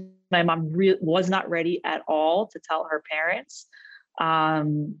like my mom was not ready at all to tell her parents.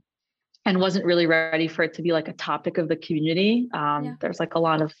 And wasn't really ready for it to be like a topic of the community. There's like a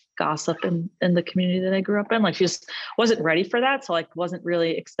lot of gossip in the community that I grew up in. Like she just wasn't ready for that. So like wasn't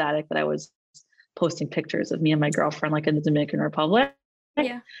really ecstatic that I was posting pictures of me and my girlfriend like in the Dominican Republic.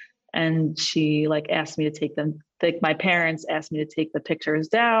 Yeah. And she like asked me to take them, like my parents asked me to take the pictures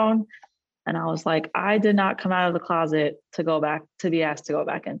down. And I was like, I did not come out of the closet to be asked to go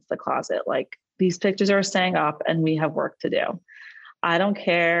back into the closet. Like these pictures are staying up and we have work to do. I don't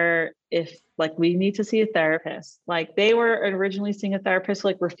care if like we need to see a therapist. Like they were originally seeing a therapist,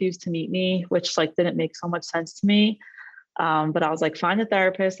 like refused to meet me, which like didn't make so much sense to me. But I was like, find a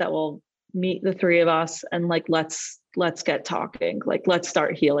therapist that will meet the three of us and like let's get talking. Like let's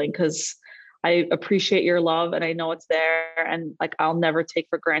start healing, because I appreciate your love and I know it's there. And like I'll never take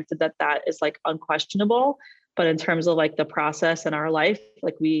for granted that is like unquestionable. But in terms of like the process in our life,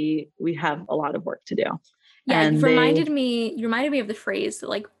 like we have a lot of work to do. Yeah, and you reminded me of the phrase that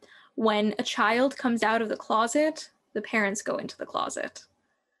like when a child comes out of the closet, the parents go into the closet.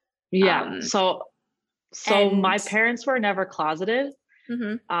 Yeah. So my parents were never closeted.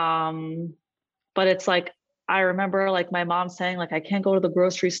 But it's like, I remember like my mom saying like, I can't go to the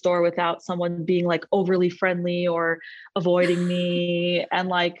grocery store without someone being like overly friendly or avoiding me. And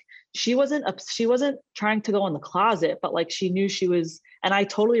like, she wasn't trying to go in the closet, but like she knew she was, and I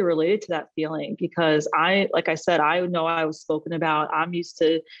totally related to that feeling because like I said, I know I was spoken about. I'm used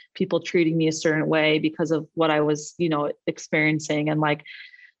to people treating me a certain way because of what I was, experiencing. And like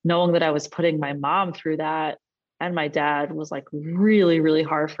knowing that I was putting my mom through that and my dad was like really, really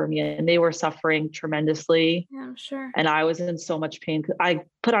hard for me. And they were suffering tremendously. Yeah, I'm sure. And I was in so much pain. I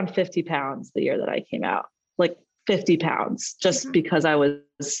put on 50 pounds the year that I came out, like 50 pounds, just because I was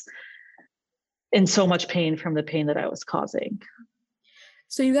in so much pain from the pain that I was causing.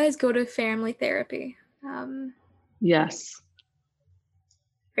 So you guys go to family therapy. Yes.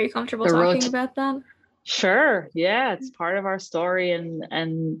 Are you comfortable talking about that? Sure. Yeah. It's part of our story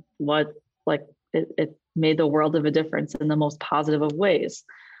and what like it made the world of a difference in the most positive of ways.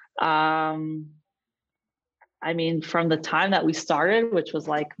 I mean, from the time that we started, which was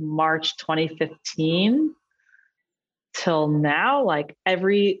like March 2015 till now, like I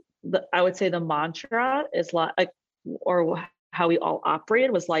would say the mantra is like, or how we all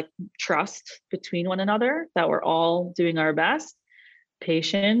operated was like trust between one another, that we're all doing our best,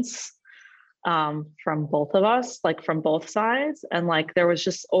 patience, from both of us, like from both sides. And like, there was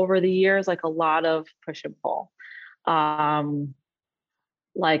just over the years, like a lot of push and pull.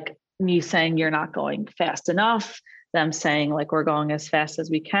 Like me saying, you're not going fast enough, them saying like, we're going as fast as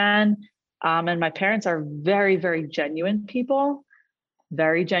we can. And my parents are very, very genuine people,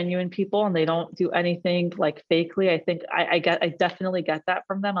 and they don't do anything like fakely. I think I definitely get that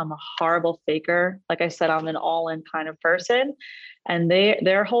from them. I'm a horrible faker. Like I said, I'm an all-in kind of person. And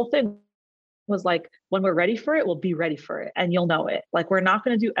their whole thing was like, when we're ready for it, we'll be ready for it. And you'll know it. Like, we're not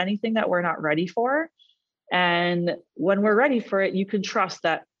going to do anything that we're not ready for. And when we're ready for it, you can trust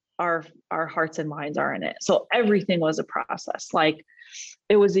that our hearts and minds are in it. So everything was a process. Like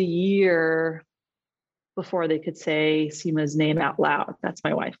it was a year before they could say Seema's name out loud. That's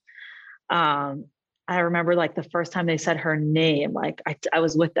my wife. I remember like the first time they said her name, like I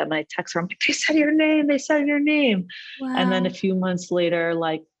was with them and I text her, I'm like, they said your name. Wow. And then a few months later,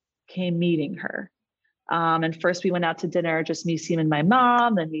 like came meeting her. And first we went out to dinner, just me, Seem, and my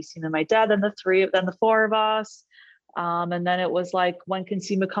mom, then me, Seem, and my dad, then the four of us. And then it was like, when can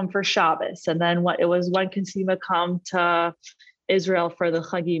Seema come for Shabbos? And then when can Seema come to Israel for the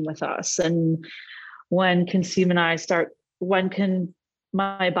Chagim with us? And when can Seema and I when can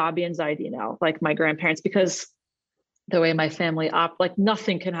my Bobby and Zaidi know, like my grandparents, because the way my family like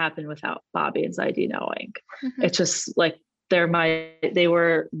nothing can happen without Bobby and Zaidi knowing. Mm-hmm. It's just like, they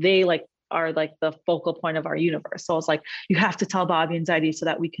are like the focal point of our universe. So it's like, you have to tell Bobby and Zaidi so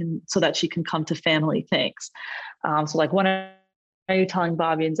that she can come to family things. So like, when are you telling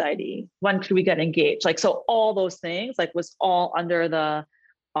Bobby and Zaidi? When could we get engaged? Like, so all those things like was all under the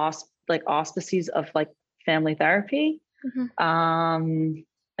auspices of like family therapy. Mm-hmm.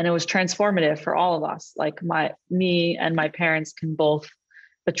 And it was transformative for all of us. Like me and my parents can both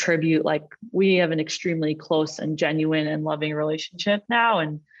attribute, like, we have an extremely close and genuine and loving relationship now.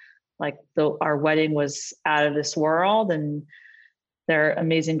 And like our wedding was out of this world, and they're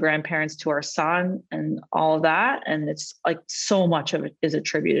amazing grandparents to our son and all of that. And it's like, so much of it is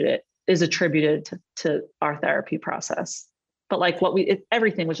attributed to our therapy process. But like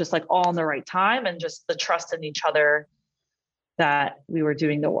everything was just like all in the right time, and just the trust in each other that we were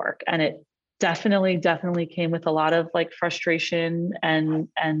doing the work. And it definitely came with a lot of like frustration, and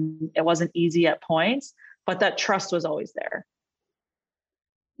it wasn't easy at points, but that trust was always there.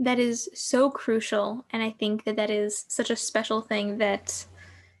 That is so crucial, and I think that is such a special thing that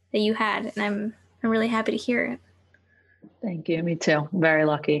you had, and I'm really happy to hear it. Thank you. Me too. I'm very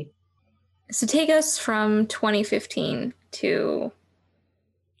lucky. So take us from 2015 to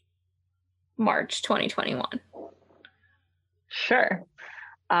March 2021. Sure.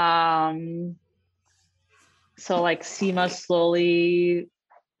 So like Seema slowly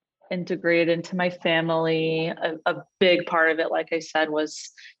integrated into my family. A big part of it, like I said,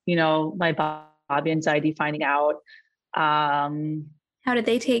 was, my Bobby and Zaidi finding out. How did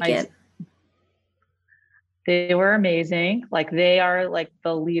they take it? They were amazing. Like, they are like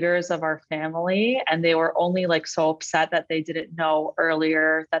the leaders of our family, and they were only like so upset that they didn't know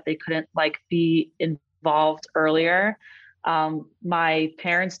earlier, that they couldn't like be involved earlier. My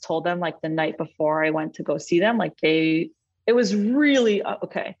parents told them like the night before I went to go see them, like it was really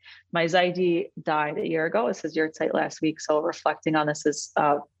okay. My Zaidi died a year ago. This is your site last week. So reflecting on this is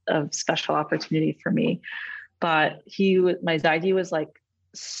a special opportunity for me. But my Zaidi was like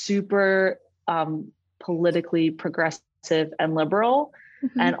super politically progressive and liberal,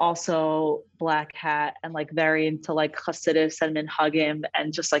 mm-hmm. and also black hat, and like very into like Hasidus and Minhagim,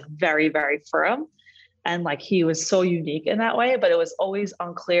 and just like very, very firm. And like, he was so unique in that way, but it was always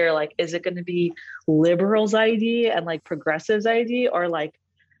unclear, like, is it going to be liberal Zaidi and like progressive Zaidi, or like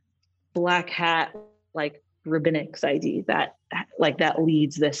black hat, like rabbinic Zaidi that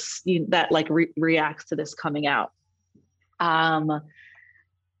leads this, that like reacts to this coming out.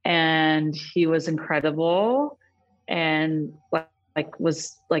 And he was incredible, and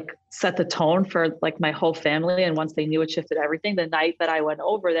was like set the tone for like my whole family. And once they knew, it shifted everything. The night that I went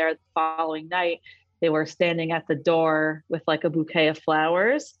over there, the following night, they were standing at the door with like a bouquet of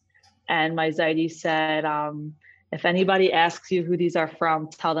flowers. And my Zaidi said, if anybody asks you who these are from,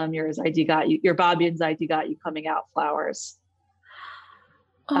 tell them your Bobby and Zaidi got you coming out flowers.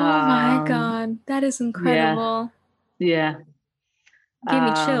 Oh my God. That is incredible. Yeah. Gave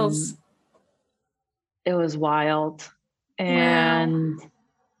me chills. It was wild. And wow.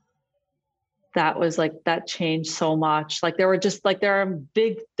 That was like, that changed so much. Like, there are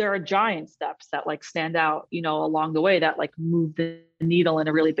giant steps that like stand out, along the way, that like moved the needle in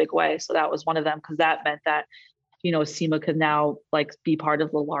a really big way. So that was one of them, because that meant that, Seema could now like be part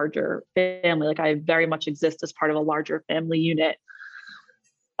of the larger family. Like, I very much exist as part of a larger family unit.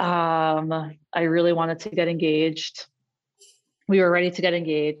 I really wanted to get engaged. We were ready to get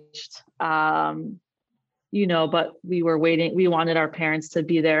engaged. But we were waiting. We wanted our parents to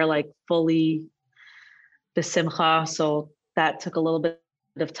be there, like fully besimcha. So that took a little bit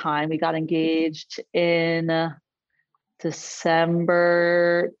of time. We got engaged in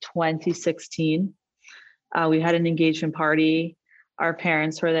December 2016. We had an engagement party. Our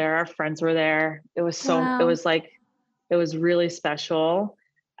parents were there. Our friends were there. It was wow. It was really special.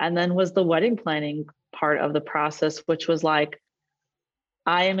 And then was the wedding planning part of the process, which was like,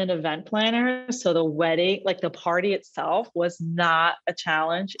 I am an event planner. So the wedding, like the party itself, was not a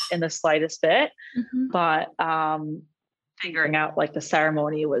challenge in the slightest bit, mm-hmm. but figuring out like the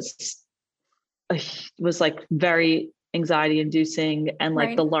ceremony was like very anxiety inducing, and like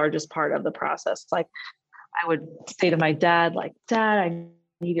right. the largest part of the process. Like, I would say to my dad, like, Dad, I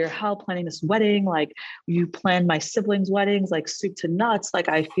need your help planning this wedding. Like, you plan my siblings' weddings, like soup to nuts. Like,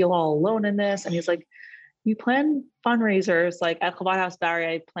 I feel all alone in this. And he's like, you plan fundraisers. Like at Chabad House Bowery,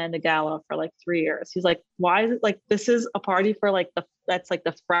 I planned a gala for like 3 years. He's like, why is it like, this is a party for like that's like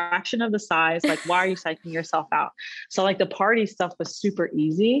the fraction of the size. Like, why are you psyching yourself out? So like the party stuff was super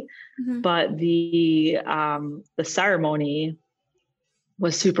easy, but the ceremony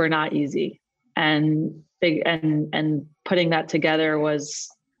was super not easy, and big, and putting that together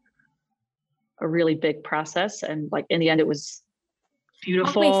was a really big process. And like in the end, it was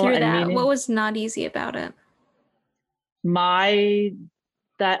beautiful. Walk me through and that. meaning. What was not easy about it? That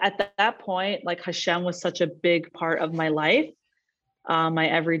at that point, like Hashem was such a big part of my life, my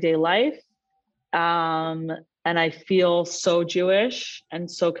everyday life. And I feel so Jewish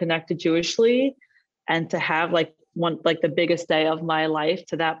and so connected Jewishly. And to have like the biggest day of my life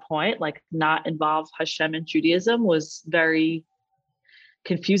to that point, like not involve Hashem and Judaism, was very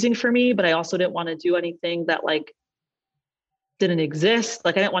confusing for me. But I also didn't want to do anything that like didn't exist.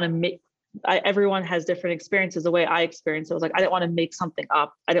 Like I didn't want to make, everyone has different experiences. The way I experienced it was like, I didn't want to make something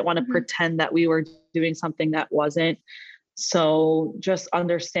up. I didn't want to pretend that we were doing something that wasn't. So just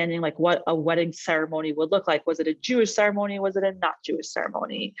understanding like what a wedding ceremony would look like. Was it a Jewish ceremony? Was it a not Jewish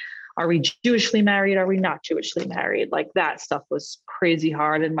ceremony? Are we Jewishly married? Are we not Jewishly married? Like that stuff was crazy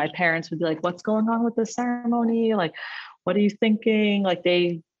hard. And my parents would be like, what's going on with the ceremony? Like, what are you thinking? Like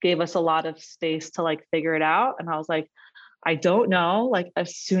they gave us a lot of space to like figure it out. And I was like, I don't know. Like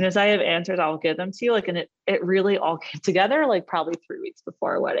as soon as I have answers, I'll give them to you. Like, and it really all came together like probably 3 weeks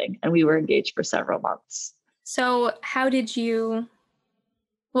before our wedding, and we were engaged for several months. So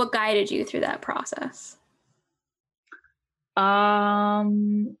what guided you through that process?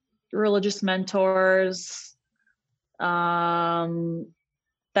 Religious mentors, therapy,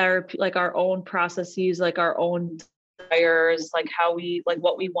 like our own processes, like our own desires, like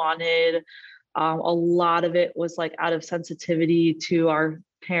what we wanted. A lot of it was like out of sensitivity to our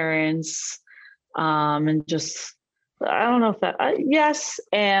parents. And just, I don't know if that, yes.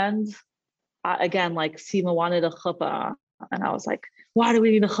 And again, like Sima wanted a chuppah, and I was like, why do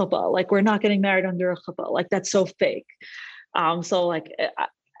we need a chuppah? Like, we're not getting married under a chuppah. Like, that's so fake. So like,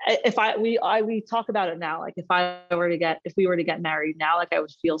 we talk about it now. Like if we were to get married now, like I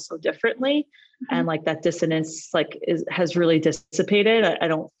would feel so differently. And like that dissonance like has really dissipated. I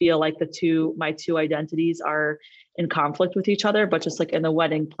don't feel like my two identities are in conflict with each other, but just like in the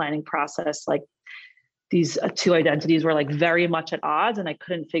wedding planning process, like these two identities were like very much at odds, and I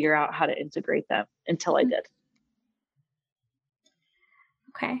couldn't figure out how to integrate them until I did.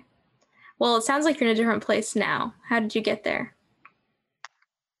 Okay. Well, it sounds like you're in a different place now. How did you get there?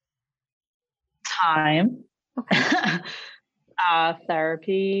 Time. Okay.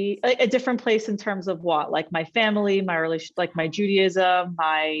 Therapy, like a different place in terms of what, like my family, my relation, like my Judaism,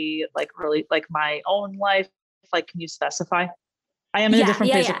 my like really like my own life. Like, can you specify? I am in a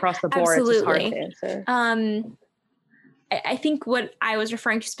different place across the board. Absolutely. It's just hard to answer. I think what I was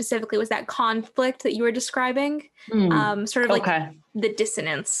referring to specifically was that conflict that you were describing, sort of like the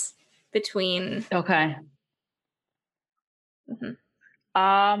dissonance between. Okay. So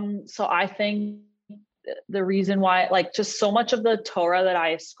I think the reason why, like, just so much of the Torah that I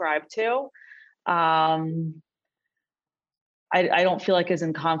ascribe to, I don't feel like is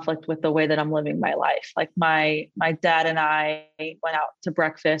in conflict with the way that I'm living my life. Like my dad and I went out to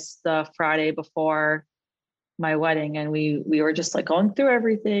breakfast the Friday before my wedding, and we were just like going through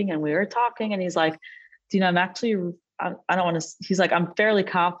everything, and we were talking, and he's like, Deena, I don't want to, he's like, I'm fairly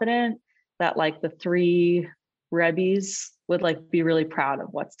confident that like the 3 Rebbes would like be really proud of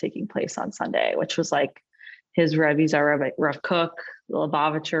what's taking place on Sunday, which was like his Rebbes are Rabbi Rav Kook, the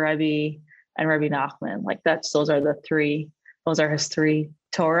Lubavitcher Rebbe, and Rabbi Nachman. Like those are his 3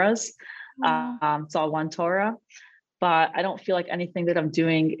 Torahs. It's all one Torah, but I don't feel like anything that I'm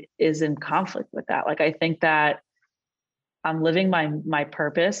doing is in conflict with that. Like, I think that I'm living my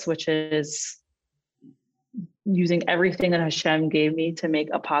purpose, which is using everything that Hashem gave me to make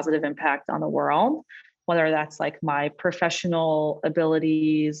a positive impact on the world, whether that's like my professional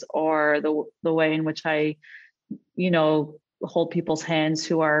abilities or the way in which I, hold people's hands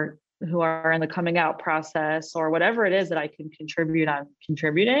who are in the coming out process, or whatever it is that I can contribute, I'm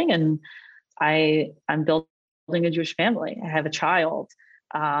contributing. And I'm building a Jewish family. I have a child.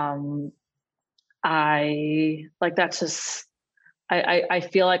 I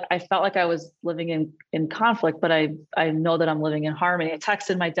felt like I was living in conflict, but I know that I'm living in harmony. I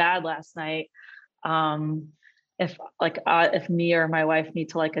texted my dad last night. If me or my wife need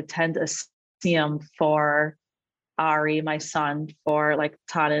to like attend a siyum for Ari, my son, for like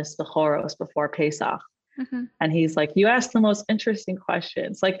Tanis Bechoros before Pesach. And he's like, you asked the most interesting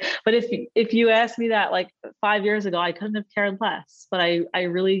questions. Like, but if you asked me that like 5 years ago, I couldn't have cared less, but I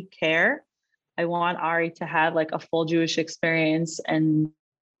really care. I want Ari to have like a full Jewish experience and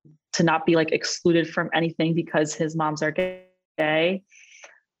to not be like excluded from anything because his moms are gay.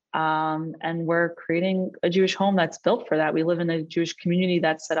 And we're creating a Jewish home that's built for that. We live in a Jewish community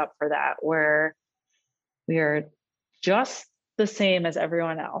that's set up for that, where we are just the same as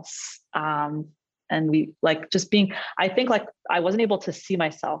everyone else. And we like just being, I think like I wasn't able to see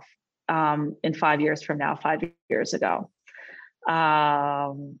myself in 5 years from now, 5 years ago.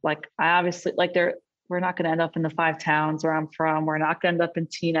 Like I obviously like we're not going to end up in the 5 towns where I'm from. We're not going to end up in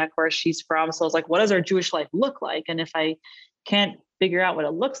Teaneck where she's from. So I was like, what does our Jewish life look like? And if I can't figure out what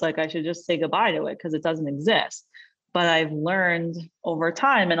it looks like, I should just say goodbye to it because it doesn't exist. But I've learned over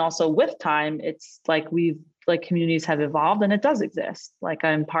time, and also with time, it's like communities have evolved and it does exist. Like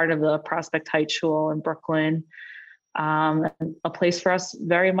I'm part of the Prospect Heights Shul in Brooklyn. And a place for us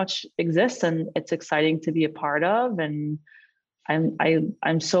very much exists and it's exciting to be a part of. And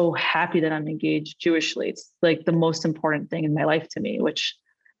I'm so happy that I'm engaged Jewishly. It's like the most important thing in my life to me, which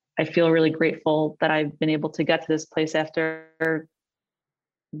I feel really grateful that I've been able to get to this place after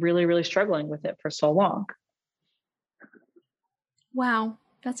really, really struggling with it for so long. Wow,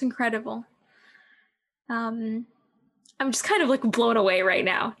 that's incredible. I'm just kind of like blown away right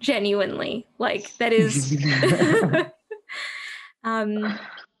now, genuinely. Like that is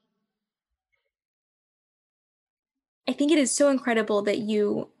I think it is so incredible that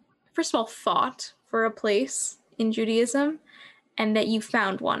you, first of all, fought for a place in Judaism and that you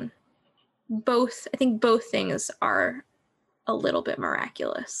found one. I think both things are a little bit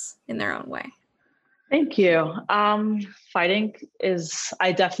miraculous in their own way. Thank you. Fighting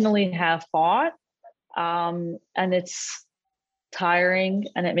I definitely have fought. And it's tiring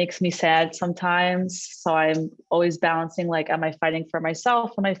and it makes me sad sometimes. So I'm always balancing, like, am I fighting for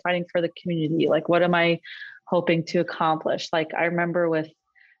myself? Am I fighting for the community? Like, what am I hoping to accomplish? Like, I remember with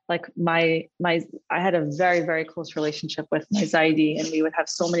like I had a very, very close relationship with my Zaidi, and we would have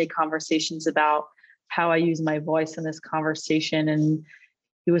so many conversations about how I use my voice in this conversation. And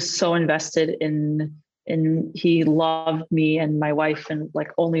he was so invested in he loved me and my wife, and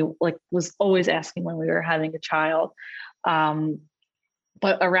like only like was always asking when we were having a child.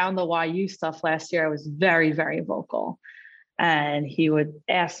 But around the YU stuff last year, I was very, very vocal. And he would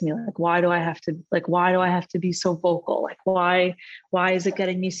ask me like, why do I have to be so vocal? Like, why is it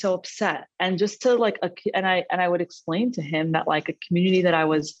getting me so upset? And just to like, and I would explain to him that like a community that I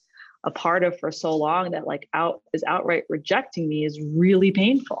was a part of for so long that like is outright rejecting me is really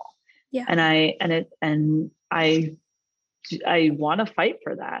painful. Yeah. And I want to fight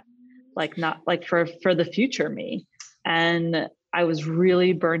for that, like not like for the future me. And I was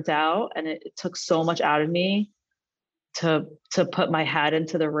really burnt out, and it took so much out of me to put my hat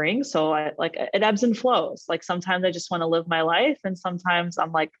into the ring. So I like it ebbs and flows. Like sometimes I just want to live my life, and sometimes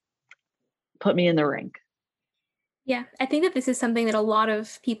I'm like, put me in the ring. Yeah, I think that this is something that a lot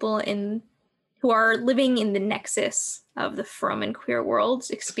of people who are living in the nexus of the frum and queer worlds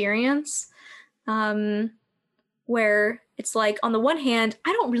experience, where it's like, on the one hand,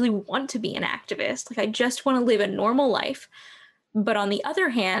 I don't really want to be an activist. Like, I just want to live a normal life. But on the other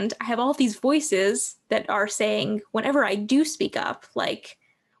hand, I have all these voices that are saying, whenever I do speak up, like,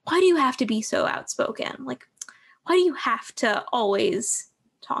 why do you have to be so outspoken? Like, why do you have to always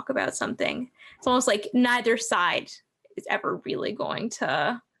talk about something? It's almost like neither side is ever really going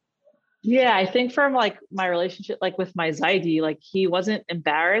to. Yeah, I think from like my relationship, like with my Zaidi, like he wasn't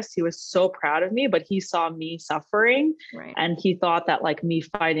embarrassed. He was so proud of me, but he saw me suffering. Right. And he thought that like me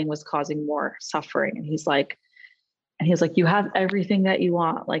fighting was causing more suffering. And he's like, you have everything that you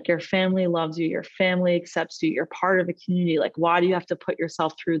want. Like your family loves you. Your family accepts you. You're part of a community. Like, why do you have to put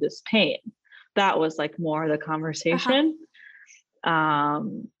yourself through this pain? That was like more the conversation.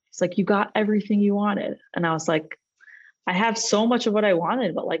 It's like, you got everything you wanted. And I was like, I have so much of what I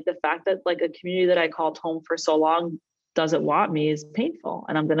wanted, but like the fact that like a community that I called home for so long doesn't want me is painful.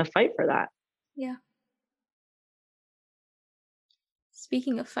 And I'm going to fight for that. Yeah.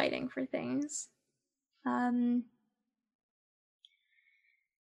 Speaking of fighting for things,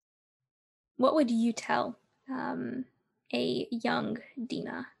 what would you tell a young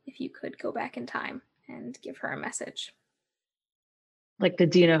Deena if you could go back in time and give her a message? Like the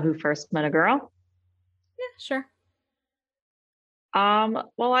Deena who first met a girl? Yeah, sure.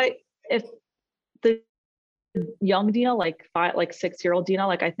 Well, if the young Deena, like 6-year-old Deena,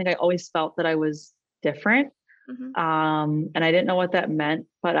 like I think I always felt that I was different. Mm-hmm. And I didn't know what that meant,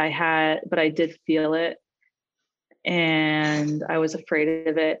 but I did feel it. And I was afraid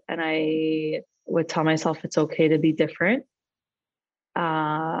of it. And I would tell myself it's okay to be different,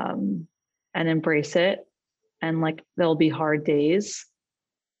 and embrace it. And like, there'll be hard days,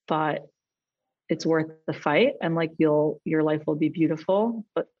 but it's worth the fight, and like your life will be beautiful,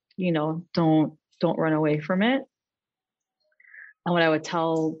 but don't run away from it. And what I would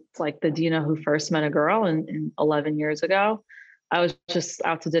tell like the Deena who first met a girl in 11 years ago, I was just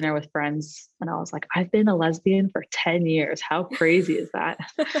out to dinner with friends and I was like, I've been a lesbian for 10 years. How crazy is that?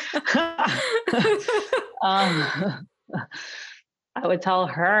 I would tell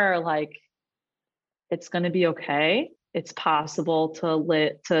her like, it's going to be okay. It's possible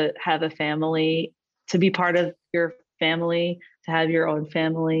to have a family, to be part of your family, to have your own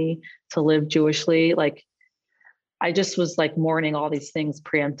family, to live Jewishly. Like, I just was like mourning all these things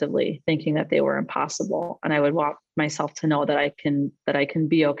preemptively, thinking that they were impossible. And I would want myself to know that I can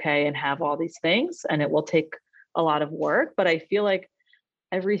be okay and have all these things, and it will take a lot of work. But I feel like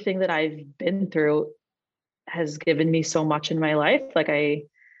everything that I've been through has given me so much in my life. Like I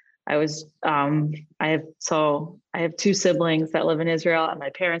have two siblings that live in Israel, and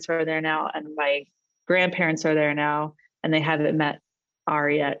my parents are there now, and my grandparents are there now, and they haven't met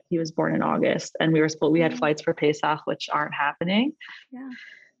Ari yet. He was born in August, and we had flights for Pesach, which aren't happening. Yeah.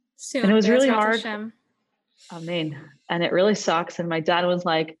 Soon. And it was really hard. Hashem. Amen. And it really sucks. And my dad was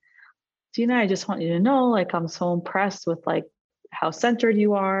like, Deena, I just want you to know, like, I'm so impressed with like how centered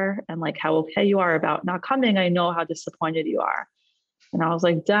you are and like how okay you are about not coming. I know how disappointed you are. And I was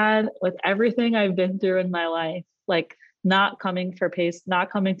like, Dad, with everything I've been through in my life, like not coming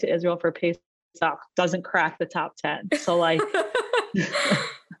to Israel for Pesach doesn't crack the top 10. So like,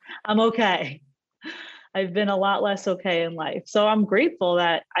 I'm okay. I've been a lot less okay in life. So I'm grateful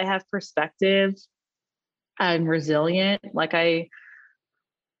that I have perspective. I'm resilient. Like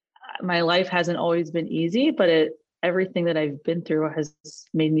my life hasn't always been easy, but everything that I've been through has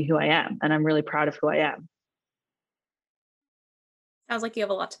made me who I am. And I'm really proud of who I am. Sounds like you have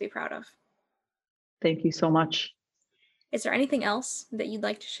a lot to be proud of. Thank you so much. Is there anything else that you'd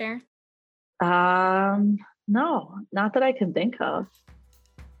like to share? No, not that I can think of.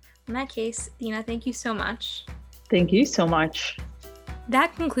 In that case, Deena, thank you so much. Thank you so much.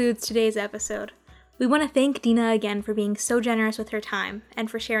 That concludes today's episode. We want to thank Deena again for being so generous with her time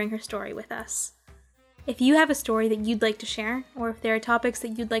and for sharing her story with us. If you have a story that you'd like to share, or if there are topics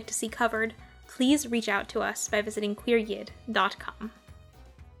that you'd like to see covered, please reach out to us by visiting queeryid.com.